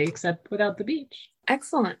basically, except without the beach.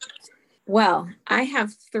 Excellent. Well, I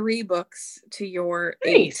have 3 books to your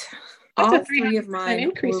Nice. 8. All 3 of mine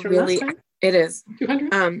increase were from really, last time. it is.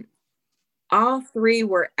 200. All 3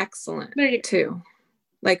 were excellent too.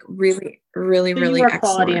 like really, really, So really you are excellent.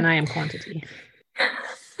 quality and I am quantity.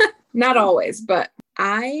 Not always, but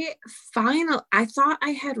I thought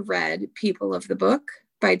I had read People of the Book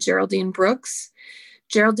by Geraldine Brooks.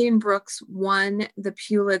 Geraldine Brooks won the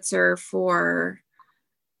Pulitzer for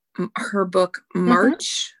her book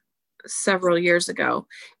March several years ago.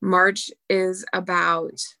 March is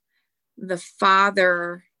about the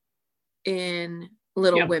father in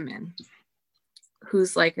Little Women,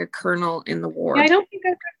 who's like a colonel in the war. Yeah, I don't think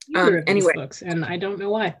I've read either of these anyway, books, and I don't know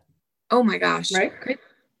why. Oh my gosh. Right?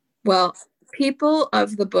 Well, People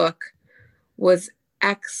of the Book was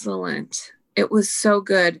excellent. It was so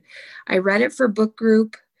good. I read it for book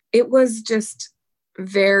group. It was just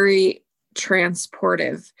very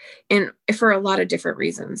transportive, and for a lot of different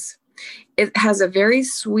reasons. It has a very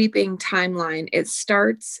sweeping timeline. It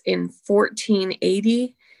starts in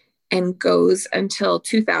 1480 and goes until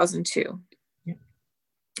 2002. Yeah.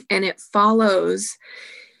 And it follows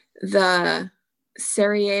the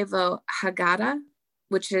Sarajevo Haggadah,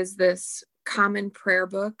 which is this common prayer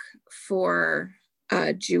book for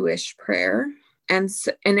Jewish prayer. And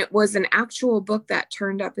it was an actual book that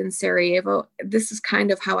turned up in Sarajevo. This is kind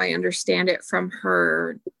of how I understand it from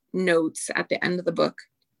her notes at the end of the book.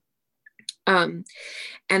 And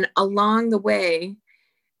along the way,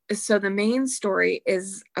 so the main story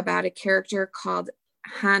is about a character called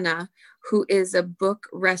Hannah, who is a book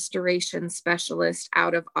restoration specialist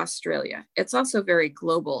out of Australia. It's also very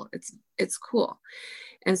global. It's cool.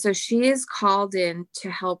 And so she is called in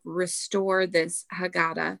to help restore this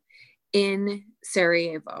Haggadah in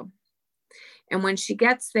Sarajevo. And when she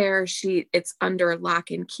gets there, it's under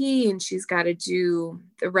lock and key, and she's got to do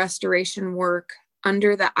the restoration work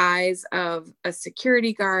under the eyes of a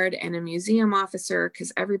security guard and a museum officer,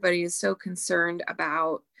 because everybody is so concerned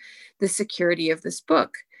about the security of this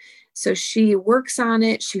book. So she works on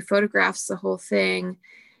it, she photographs the whole thing,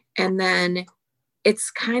 and then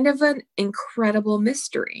it's kind of an incredible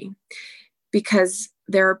mystery because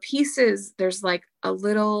there are pieces, there's like a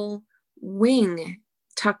little wing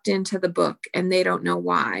tucked into the book and they don't know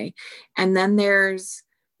why. And then there's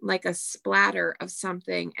like a splatter of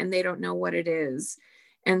something and they don't know what it is.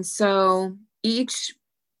 And so each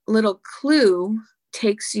little clue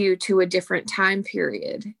takes you to a different time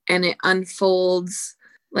period, and it unfolds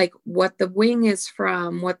like what the wing is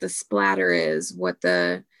from, what the splatter is,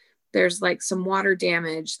 there's like some water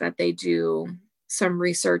damage that they do some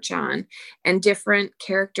research on, and different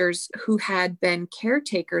characters who had been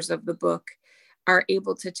caretakers of the book are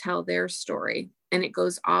able to tell their story. And it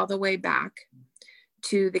goes all the way back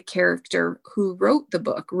to the character who wrote the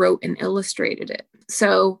book, wrote and illustrated it.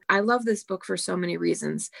 So I love this book for so many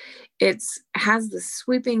reasons. It has the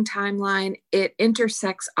sweeping timeline. It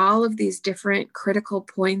intersects all of these different critical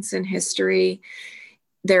points in history.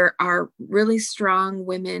 There are really strong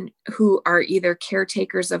women who are either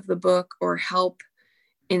caretakers of the book or help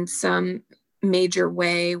in some major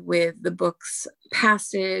way with the book's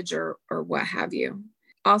passage or what have you.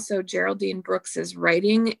 Also, Geraldine Brooks's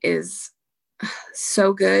writing is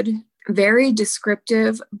so good, very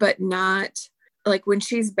descriptive, but not like when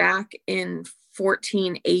she's back in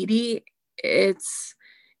 1480,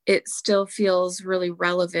 it still feels really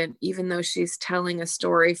relevant, even though she's telling a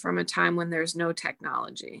story from a time when there's no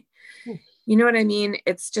technology. You know what I mean?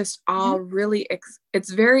 It's just all really,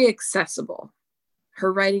 it's very accessible.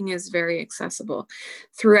 Her writing is very accessible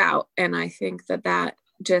throughout. And I think that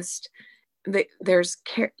there's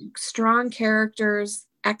strong characters,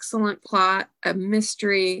 excellent plot, a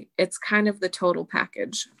mystery. It's kind of the total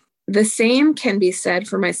package. The same can be said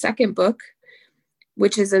for my second book,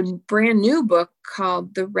 which is a brand new book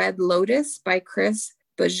called The Red Lotus by Chris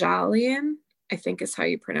Bajalian, I think is how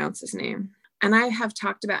you pronounce his name. And I have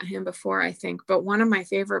talked about him before, I think, but one of my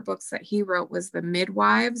favorite books that he wrote was The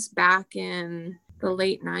Midwives back in the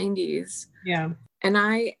late 90s. Yeah. And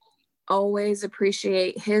I always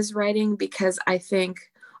appreciate his writing because I think,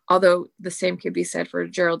 although the same could be said for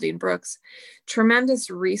Geraldine Brooks, tremendous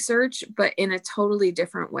research, but in a totally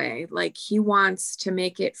different way. Like he wants to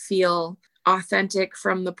make it feel authentic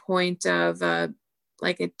from the point of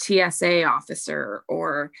like a TSA officer,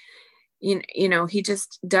 or you know, he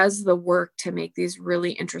just does the work to make these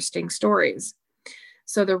really interesting stories.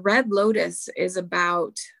 So The Red Lotus is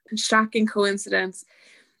about, shocking coincidence,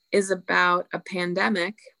 is about a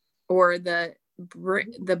pandemic, or the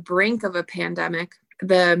brink of a pandemic.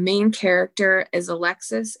 The main character is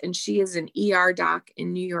Alexis, and she is an ER doc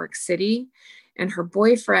in New York City. And her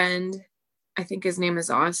boyfriend, I think his name is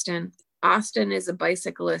Austin. Austin is a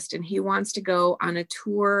bicyclist, and he wants to go on a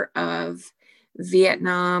tour of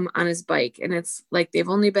Vietnam on his bike. And it's like they've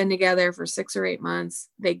only been together for 6 or 8 months.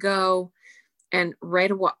 They go, And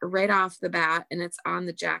right off the bat, and it's on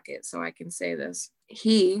the jacket, so I can say this,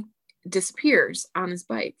 he disappears on his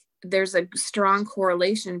bike. There's a strong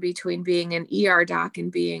correlation between being an ER doc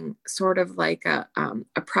and being sort of like a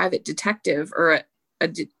private detective, or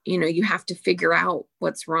you have to figure out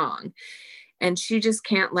what's wrong. And she just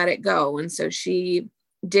can't let it go. And so she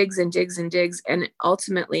digs and digs and digs, and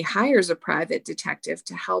ultimately hires a private detective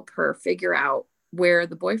to help her figure out where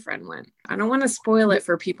the boyfriend went. I don't want to spoil it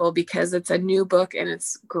for people because it's a new book and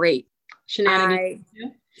it's great. Shenanigans.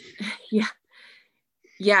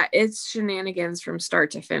 Yeah, it's shenanigans from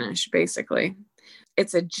start to finish, basically.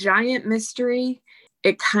 It's a giant mystery.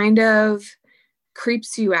 It kind of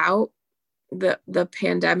creeps you out, the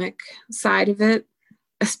pandemic side of it,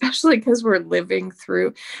 especially because we're living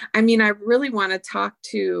through. I mean, I really want to talk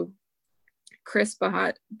to Chris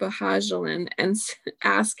Bahajalin and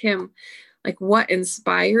ask him like what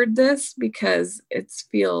inspired this, because it's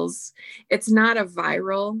not a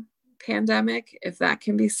viral pandemic, if that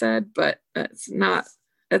can be said, but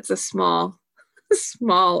it's a small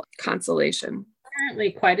consolation.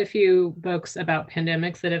 Apparently quite a few books about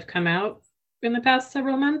pandemics that have come out in the past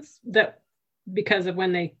several months that, because of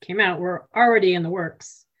when they came out, were already in the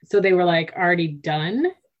works. So they were like already done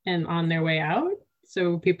and on their way out.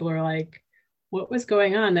 So people are like, what was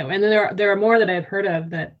going on? And then there are more that I've heard of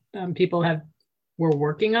that people were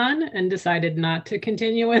working on and decided not to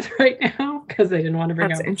continue with right now because they didn't want to bring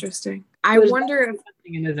That's up. interesting. I wonder if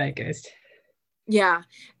something in the zeitgeist. Yeah.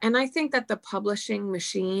 And I think that the publishing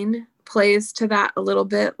machine plays to that a little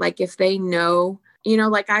bit. Like if they know,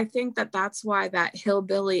 like I think that that's why that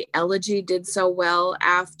Hillbilly Elegy did so well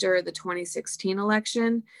after the 2016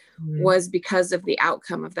 election, was because of the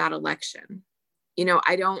outcome of that election.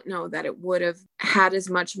 I don't know that it would have had as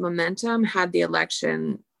much momentum had the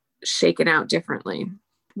election shaken out differently.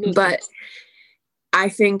 But I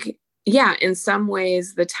think, in some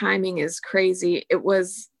ways the timing is crazy. It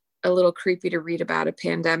was a little creepy to read about a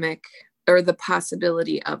pandemic, or the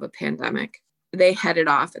possibility of a pandemic. They headed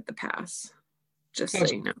off at the pass, just so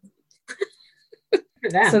you know.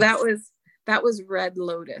 So that was Red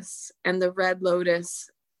Lotus. And the Red Lotus,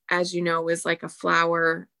 as you know, is like a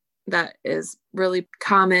flower that is really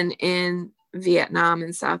common in Vietnam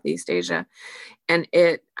and Southeast Asia. And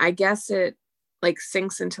I guess it like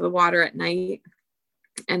sinks into the water at night,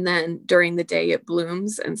 and then during the day it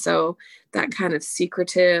blooms. And so that kind of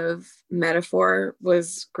secretive metaphor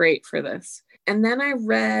was great for this. And then I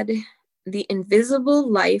read The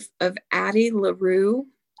Invisible Life of Addie LaRue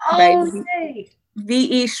by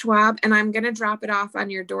V.E. Schwab. And I'm going to drop it off on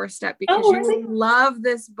your doorstep because you will love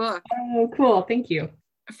this book. Oh, cool. Thank you.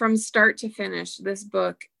 From start to finish, this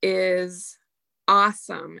book is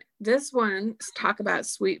awesome. This one, talk about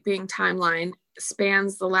sweeping timeline,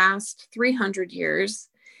 spans the last 300 years,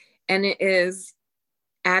 and it is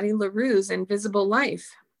Addie LaRue's invisible life.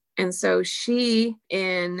 And so she,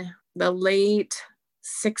 in the late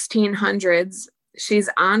 1600s, she's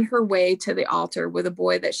on her way to the altar with a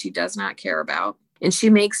boy that she does not care about. And she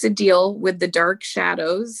makes a deal with the dark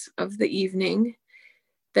shadows of the evening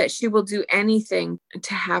that she will do anything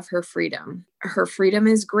to have her freedom. Her freedom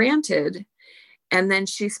is granted. And then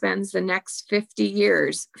she spends the next 50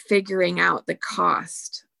 years figuring out the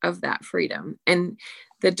cost of that freedom. And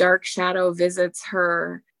the dark shadow visits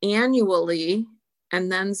her annually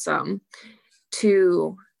and then some,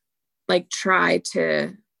 to like try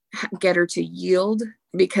to get her to yield,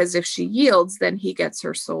 because if she yields, then he gets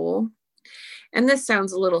her soul. And this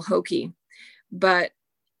sounds a little hokey, but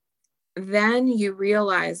then you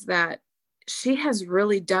realize that she has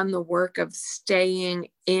really done the work of staying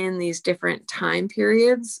in these different time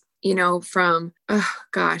periods, from,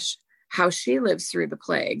 how she lives through the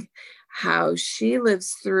plague, how she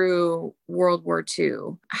lives through World War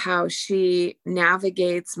II, how she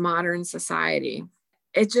navigates modern society.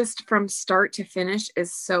 It just, from start to finish,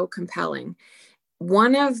 is so compelling.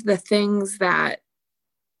 One of the things that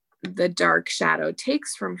the dark shadow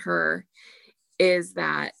takes from her is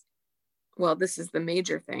that, well, this is the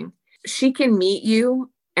major thing. She can meet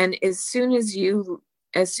you, and as soon as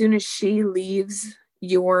she leaves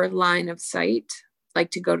your line of sight, like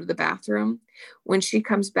to go to the bathroom, when she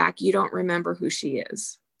comes back, you don't remember who she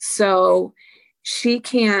is. So she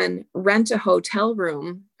can rent a hotel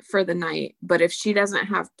room for the night, but if she doesn't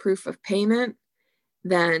have proof of payment,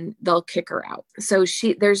 then they'll kick her out. So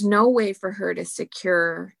there's no way for her to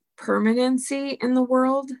secure permanency in the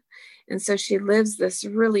world. And so she lives this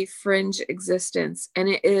really fringe existence, and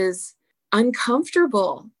it is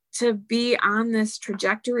uncomfortable to be on this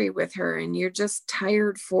trajectory with her, and you're just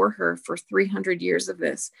tired for her for 300 years of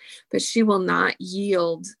this, but she will not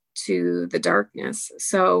yield to the darkness.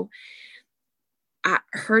 So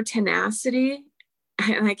her tenacity,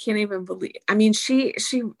 and I can't even believe, I mean, she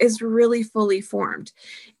is really fully formed.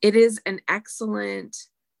 It is an excellent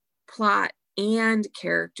plot and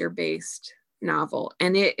character-based novel,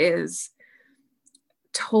 and it is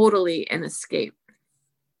totally an escape.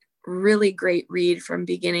 Really great read from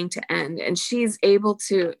beginning to end. And she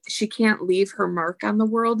can't leave her mark on the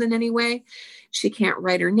world in any way. She can't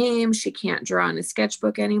write her name. She can't draw in a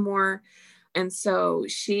sketchbook anymore. And so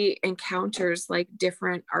she encounters like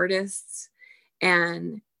different artists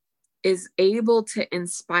and is able to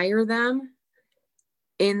inspire them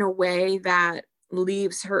in a way that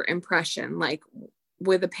leaves her impression. Like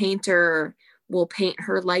with a painter will paint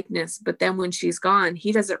her likeness, but then when she's gone,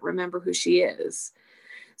 he doesn't remember who she is.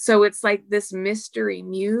 So it's like this mystery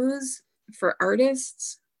muse for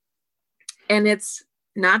artists. And it's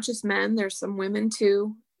not just men, there's some women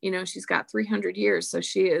too. You know, she's got 300 years. So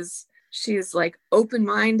she is like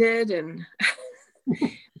open-minded and,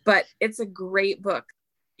 but it's a great book.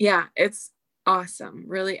 Yeah, it's awesome.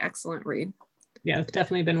 Really excellent read. Yeah, it's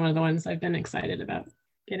definitely been one of the ones I've been excited about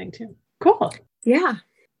getting to. Cool. Yeah.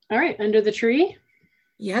 All right, Under the Tree.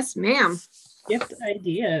 Yes, ma'am. Gift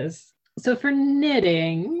ideas. So for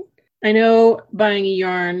knitting, I know buying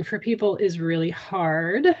yarn for people is really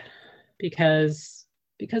hard because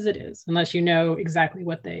it is, unless you know exactly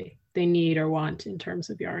what they need or want in terms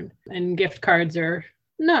of yarn. And gift cards are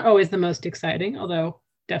not always the most exciting, although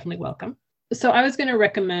definitely welcome. So I was going to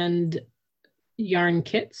recommend yarn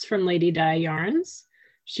kits from Lady Di Yarns.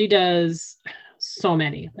 She does so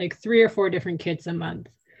many, like 3 or 4 different kits a month,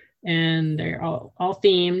 and they're all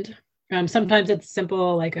themed. Sometimes it's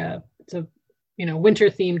simple, like it's a winter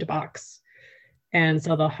themed box, and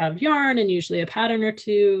so they'll have yarn and usually a pattern or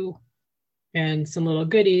two and some little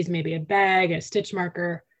goodies, maybe a bag, a stitch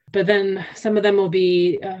marker. But then some of them will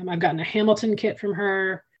be I've gotten a Hamilton kit from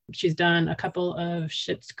her. She's done a couple of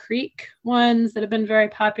Schitt's Creek ones that have been very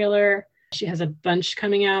popular. She has a bunch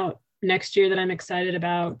coming out next year that I'm excited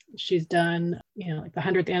about. She's done like the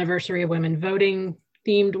 100th anniversary of women voting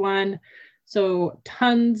themed one. So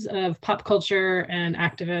tons of pop culture and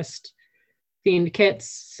activist themed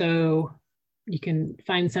kits. So you can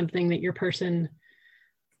find something that your person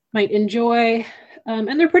might enjoy.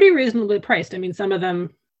 And they're pretty reasonably priced. I mean, some of them,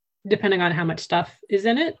 depending on how much stuff is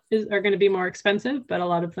in it, are going to be more expensive, but a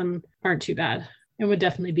lot of them aren't too bad and would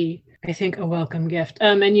definitely be, I think, a welcome gift.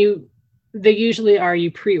 And they usually are,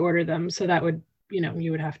 you pre-order them. So that would,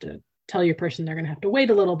 you would have to tell your person they're going to have to wait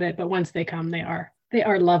a little bit, but once they come, they are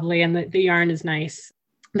lovely. And the yarn is nice.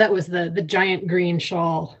 That was the giant green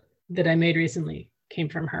shawl that I made recently came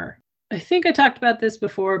from her. I think I talked about this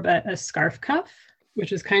before, but a scarf cuff,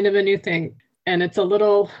 which is kind of a new thing. And it's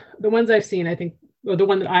the ones I've seen, I think, or the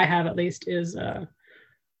one that I have at least, is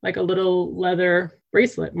like a little leather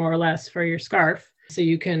bracelet, more or less, for your scarf. So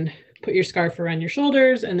you can put your scarf around your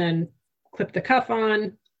shoulders and then clip the cuff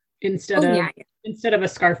on instead of a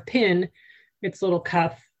scarf pin. It's a little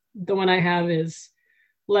cuff. The one I have is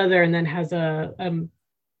leather and then has a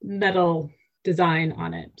metal design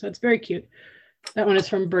on it. So it's very cute. That one is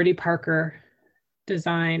from Birdie Parker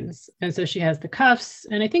Designs. And so she has the cuffs,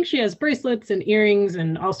 and I think she has bracelets and earrings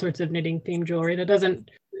and all sorts of knitting themed jewelry that doesn't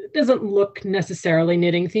look necessarily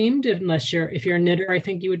knitting themed, unless if you're a knitter, I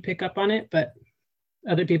think you would pick up on it, but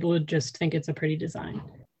other people would just think it's a pretty design.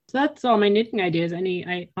 So that's all my knitting ideas.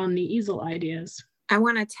 Any on the easel ideas? I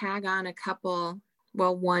want to tag on a couple,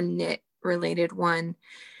 one knit related one.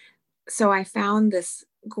 So I found this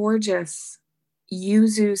gorgeous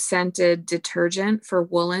yuzu scented detergent for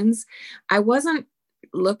woolens. I wasn't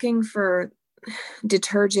looking for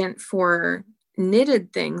detergent for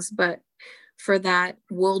knitted things, but for that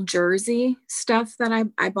wool jersey stuff that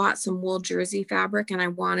I bought some wool jersey fabric, and I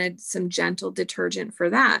wanted some gentle detergent for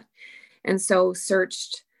that. And so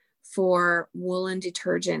searched for woolen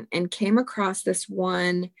detergent and came across this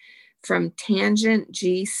one from Tangent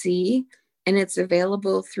GC, and it's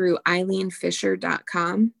available through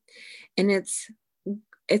eileenfisher.com. And it's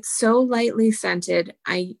so lightly scented.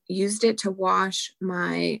 I used it to wash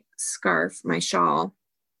my scarf, my shawl,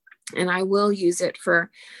 and I will use it for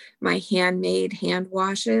my handmade hand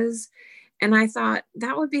washes. And I thought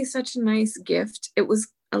that would be such a nice gift. It was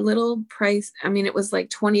a little price. I mean, it was like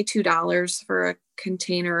 $22 for a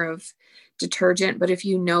container of detergent. But if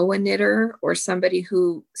you know a knitter or somebody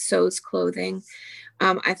who sews clothing,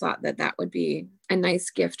 I thought that would be a nice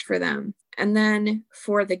gift for them. And then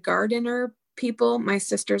for the gardener people, my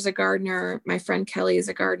sister's a gardener, my friend Kelly is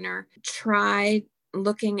a gardener, try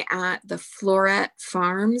looking at the Floret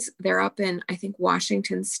Farms. They're up in, I think,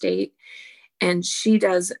 Washington State, and she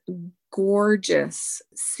does gorgeous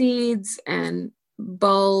seeds and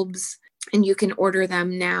bulbs And you can order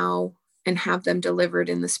them now and have them delivered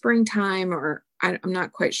in the springtime, or I'm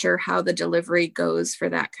not quite sure how the delivery goes for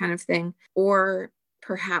that kind of thing. Or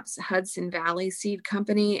perhaps Hudson Valley Seed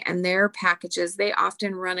Company and their packages. They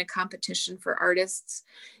often run a competition for artists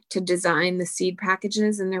to design the seed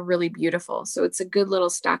packages, and they're really beautiful. So it's a good little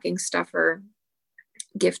stocking stuffer,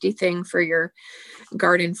 gifty thing for your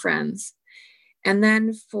garden friends. And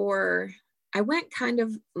then I went kind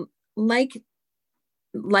of like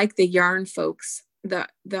the yarn folks,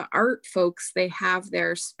 the art folks, they have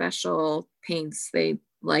their special paints. They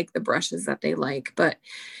like the brushes that they like, but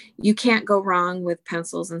you can't go wrong with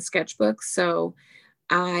pencils and sketchbooks. So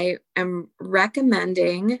I am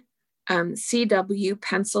recommending CW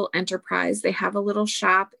Pencil Enterprise. They have a little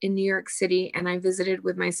shop in New York City, and I visited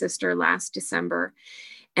with my sister last December,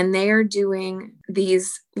 and they are doing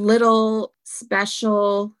these little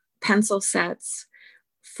special pencil sets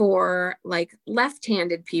for like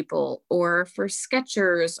left-handed people, or for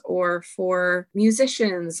sketchers, or for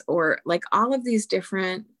musicians, or like all of these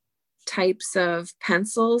different types of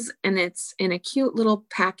pencils. And it's in a cute little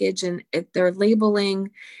package, and their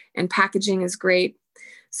labeling and packaging is great.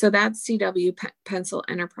 So that's CW Pencil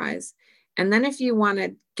Enterprise. And then if you want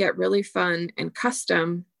to get really fun and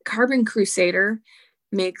custom, Carbon Crusader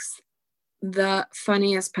makes the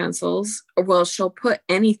funniest pencils. Well, she'll put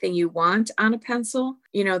anything you want on a pencil.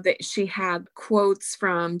 You know, that she had quotes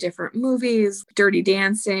from different movies, Dirty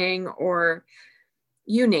Dancing, or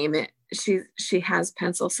you name it. She has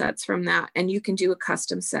pencil sets from that, and you can do a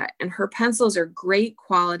custom set. And her pencils are great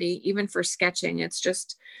quality, even for sketching. It's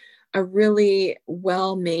just a really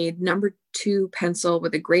well-made #2 pencil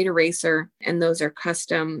with a great eraser, and those are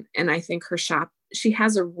custom. And I think her shop, she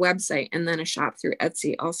has a website and then a shop through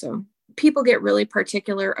Etsy also. People get really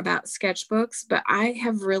particular about sketchbooks, but I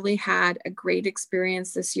have really had a great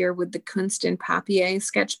experience this year with the Kunst and Papier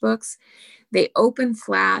sketchbooks. They open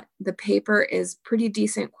flat. The paper is pretty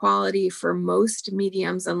decent quality for most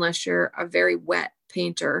mediums, unless you're a very wet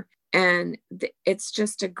painter. And it's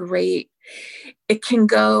just a great, it can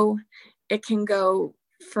go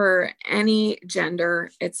for any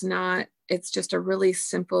gender. It's just a really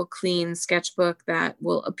simple, clean sketchbook that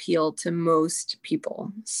will appeal to most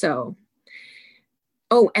people. So,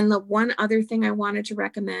 and the one other thing I wanted to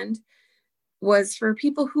recommend was for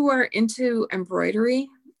people who are into embroidery.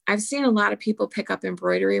 I've seen a lot of people pick up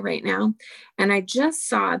embroidery right now. And I just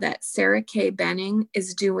saw that Sarah K. Benning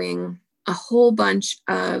is doing a whole bunch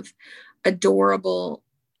of adorable,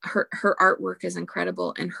 her artwork is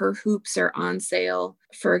incredible, and her hoops are on sale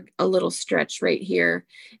for a little stretch right here.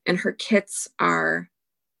 And her kits are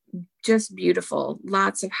just beautiful,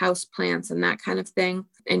 lots of house plants and that kind of thing.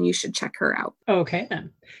 And you should check her out. Okay,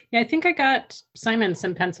 then. Yeah, I think I got Simon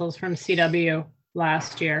some pencils from CW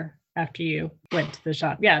last year after you went to the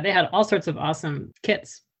shop. Yeah, they had all sorts of awesome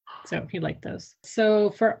kits. So he liked those.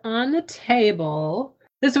 So for On the Table,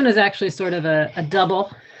 this one is actually sort of a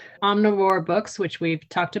double. Omnivore Books, which we've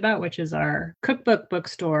talked about, which is our cookbook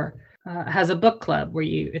bookstore, has a book club where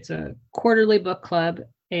it's a quarterly book club,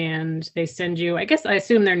 and they send you, I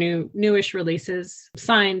assume they're newish releases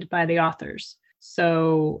signed by the authors.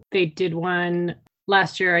 So they did one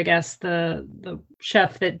last year, I guess, the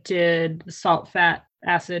chef that did the Salt, Fat,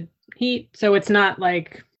 Acid, Heat. So it's not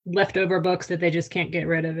like leftover books that they just can't get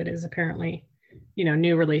rid of. It is apparently,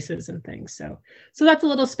 new releases and things. So that's a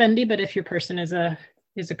little spendy, but if your person is a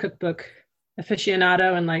cookbook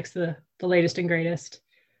aficionado and likes the latest and greatest,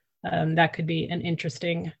 that could be an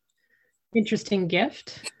interesting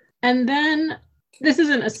gift. And then this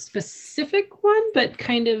isn't a specific one, but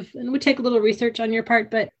kind of, and it would take a little research on your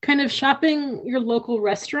part, but kind of shopping your local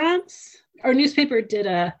restaurants. Our newspaper did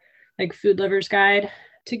a food lovers guide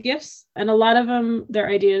to gifts, and a lot of them, their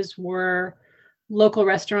ideas were local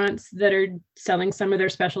restaurants that are selling some of their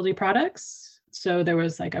specialty products. So there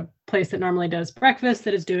was like a place that normally does breakfast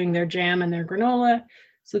that is doing their jam and their granola.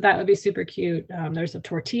 So that would be super cute. There's a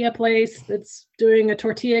tortilla place that's doing a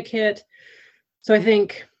tortilla kit. So I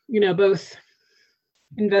think, both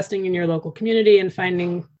investing in your local community and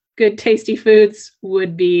finding good, tasty foods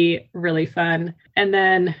would be really fun. And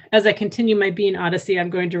then as I continue my bean odyssey, I'm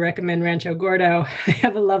going to recommend Rancho Gordo. They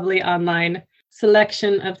have a lovely online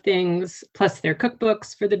selection of things, plus their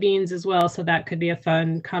cookbooks for the beans as well. So that could be a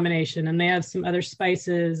fun combination. And they have some other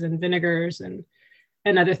spices and vinegars and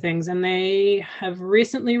other things. And they have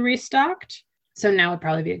recently restocked. So now would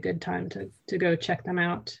probably be a good time to go check them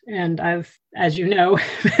out. And I've, as you know,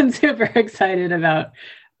 been super excited about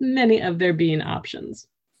many of their bean options.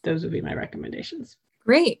 Those would be my recommendations.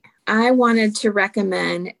 Great. I wanted to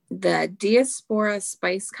recommend the Diaspora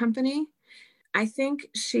Spice Company. I think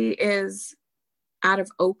she is out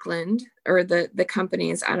of Oakland, or the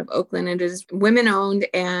company is out of Oakland. It is women owned,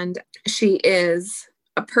 and she is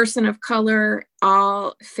a person of color,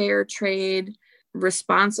 all fair trade,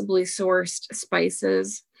 responsibly sourced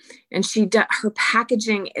spices. And her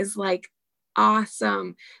packaging is like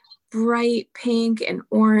awesome, bright pink and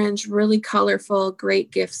orange, really colorful,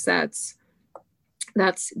 great gift sets.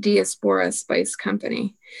 That's Diaspora Spice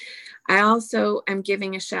Company. I also am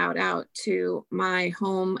giving a shout out to my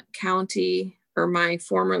home county, or my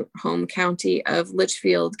former home county of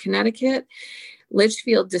Litchfield, Connecticut.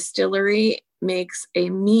 Litchfield Distillery makes a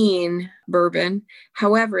mean bourbon.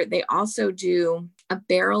 However, they also do a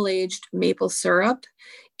barrel-aged maple syrup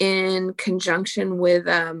in conjunction with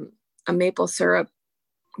a maple syrup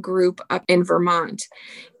group up in Vermont.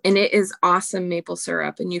 And it is awesome maple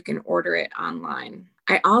syrup, and you can order it online.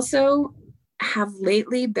 I also have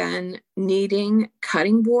lately been needing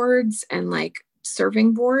cutting boards and like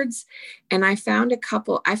serving boards. And I found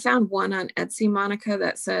one on Etsy, Monica,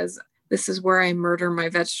 that says, "This is where I murder my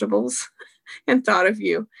vegetables," and thought of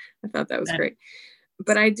you. I thought that was great.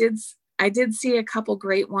 But I did see a couple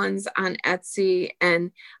great ones on Etsy.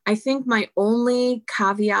 And I think my only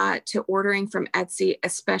caveat to ordering from Etsy,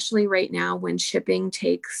 especially right now when shipping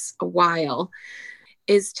takes a while,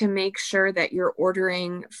 is to make sure that you're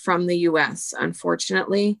ordering from the US,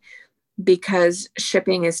 unfortunately, because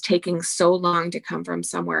shipping is taking so long to come from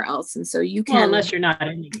somewhere else. And so you can, unless you're not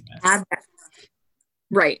in the US. Add that.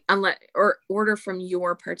 Right. Or order from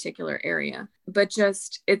your particular area, but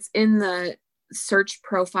just, it's in the search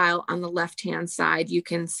profile on the left-hand side. You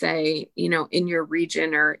can say, in your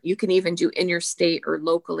region, or you can even do in your state or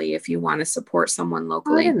locally if you want to support someone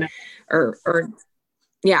locally, or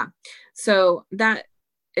yeah. So that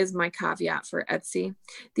is my caveat for Etsy.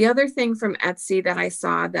 The other thing from Etsy that I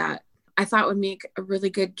saw that I thought would make a really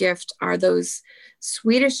good gift are those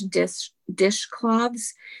Swedish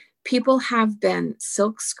dishcloths. People have been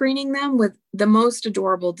silk screening them with the most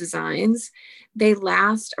adorable designs. They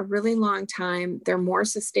last a really long time. They're more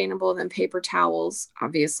sustainable than paper towels,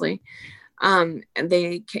 obviously. And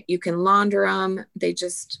you can launder them. They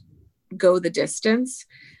just go the distance.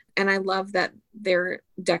 And I love that they're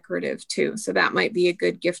decorative too. So that might be a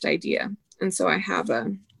good gift idea. And so I have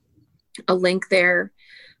a link there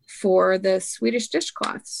for the Swedish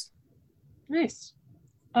dishcloths. Nice.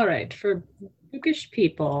 All right. For bookish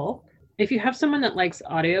people, if you have someone that likes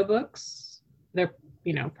audiobooks, they're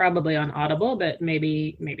probably on Audible, but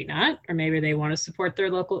maybe not, or maybe they want to support their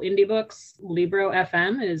local indie books. Libro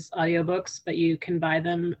FM is audiobooks, but you can buy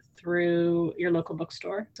them through your local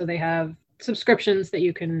bookstore. So they have subscriptions that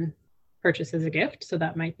you can purchase as a gift. So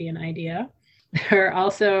that might be an idea. There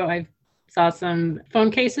also, I saw some phone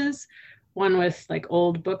cases, one with like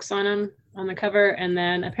old books on them on the cover. And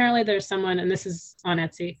then apparently there's someone, and this is on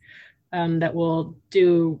Etsy, that will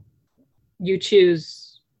do You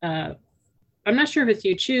Choose. I'm not sure if it's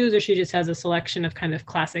You Choose or she just has a selection of kind of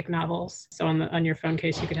classic novels. So on your phone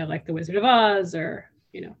case, you could have like The Wizard of Oz or,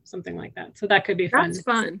 something like that. So that could be fun. That's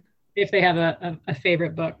fun. If they have a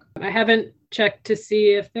favorite book. I haven't checked to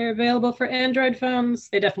see if they're available for Android phones.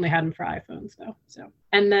 They definitely had them for iPhones though. So,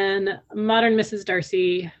 and then Modern Mrs.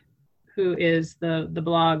 Darcy, who is the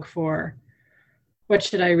blog for What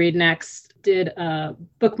Should I Read Next, did a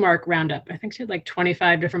bookmark roundup. I think she had like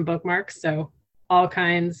 25 different bookmarks. So all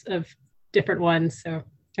kinds of different ones. So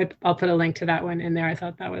I'll put a link to that one in there. I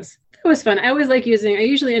thought that was fun. I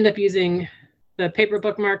usually end up using the paper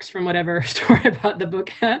bookmarks from whatever store I bought the book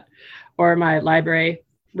at, or my library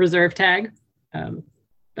reserve tag.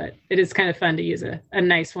 But it is kind of fun to use a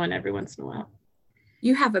nice one every once in a while.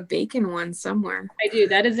 You have a bacon one somewhere. I do.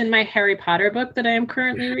 That is in my Harry Potter book that I am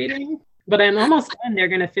currently reading, but I'm almost done. They're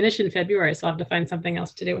going to finish in February, so I'll have to find something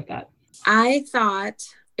else to do with that. I thought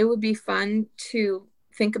it would be fun to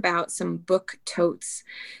think about some book totes.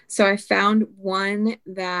 So I found one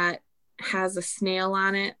that has a snail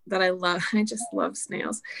on it that I love. I just love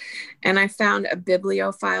snails. And I found a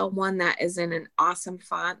bibliophile one that is in an awesome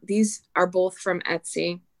font. These are both from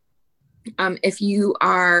Etsy. If you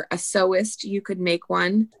are a sewist, you could make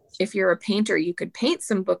one. If you're a painter, you could paint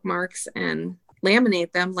some bookmarks and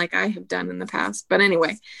laminate them like I have done in the past. But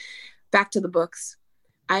anyway, back to the books.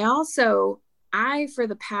 I, for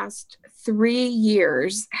the past 3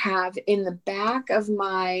 years, have in the back of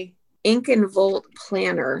my Ink and Volt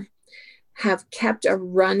planner, have kept a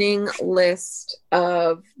running list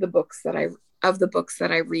of the books that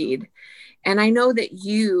I read. And I know that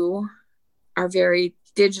you are very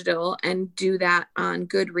digital and do that on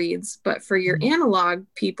Goodreads, but for your analog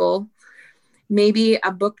people, maybe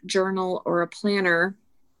a book journal or a planner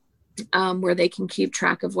where they can keep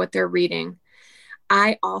track of what they're reading.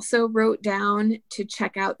 I also wrote down to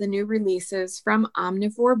check out the new releases from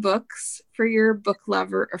Omnivore Books for your book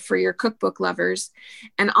lover or for your cookbook lovers,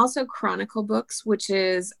 and also Chronicle Books, which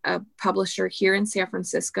is a publisher here in San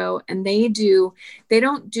Francisco. And they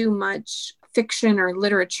don't do much fiction or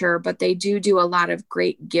literature, but they do a lot of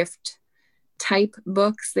great gift type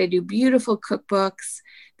books. They do beautiful cookbooks.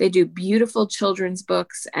 They do beautiful children's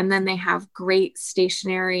books. And then they have great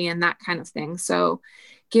stationery and that kind of thing. So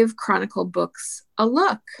give Chronicle Books a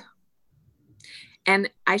look. And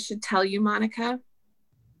I should tell you, Monica,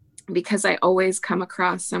 because I always come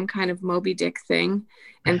across some kind of Moby Dick thing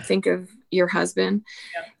and think of your husband.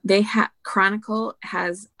 Yep. Chronicle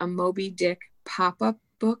has a Moby Dick pop-up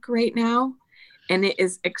book right now, and it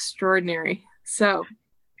is extraordinary. So,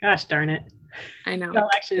 gosh darn it. I know. Well,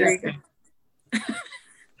 actually, no,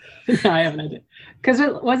 I have no idea. Because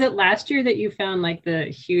was it last year that you found like the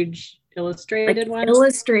huge illustrated one?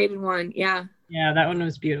 Illustrated one, yeah. Yeah, that one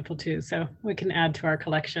was beautiful too. So we can add to our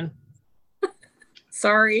collection.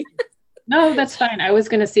 Sorry. No, that's fine. I was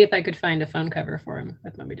going to see if I could find a phone cover for him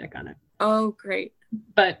with Moby Dick on it. Oh, great.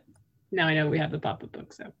 But now I know we have the pop-up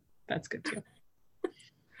book, so that's good too. A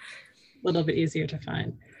little bit easier to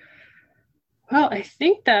find. Well, I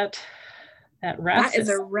think that wraps. That is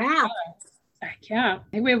a wrap. Yeah. I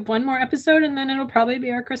think we have one more episode and then it'll probably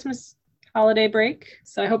be our Christmas holiday break.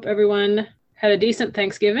 So I hope everyone had a decent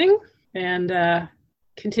Thanksgiving and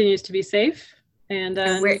continues to be safe. And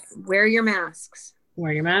wear your masks.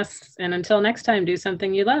 Wear your masks. And until next time, do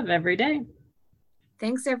something you love every day.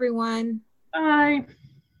 Thanks, everyone. Bye.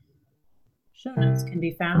 Show notes can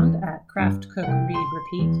be found at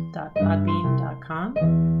craftcookreadrepeat.podbean.com.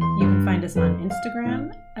 You can find us on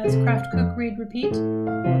Instagram as craftcookreadrepeat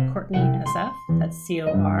or Courtney SF, that's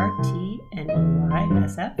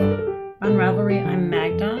CORTNEYSF. On Ravelry, I'm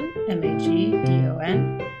Magdon,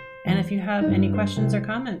 MAGDON. And if you have any questions or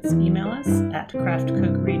comments, email us at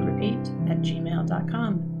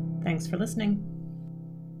craftcookreadrepeat@gmail.com. Thanks for listening.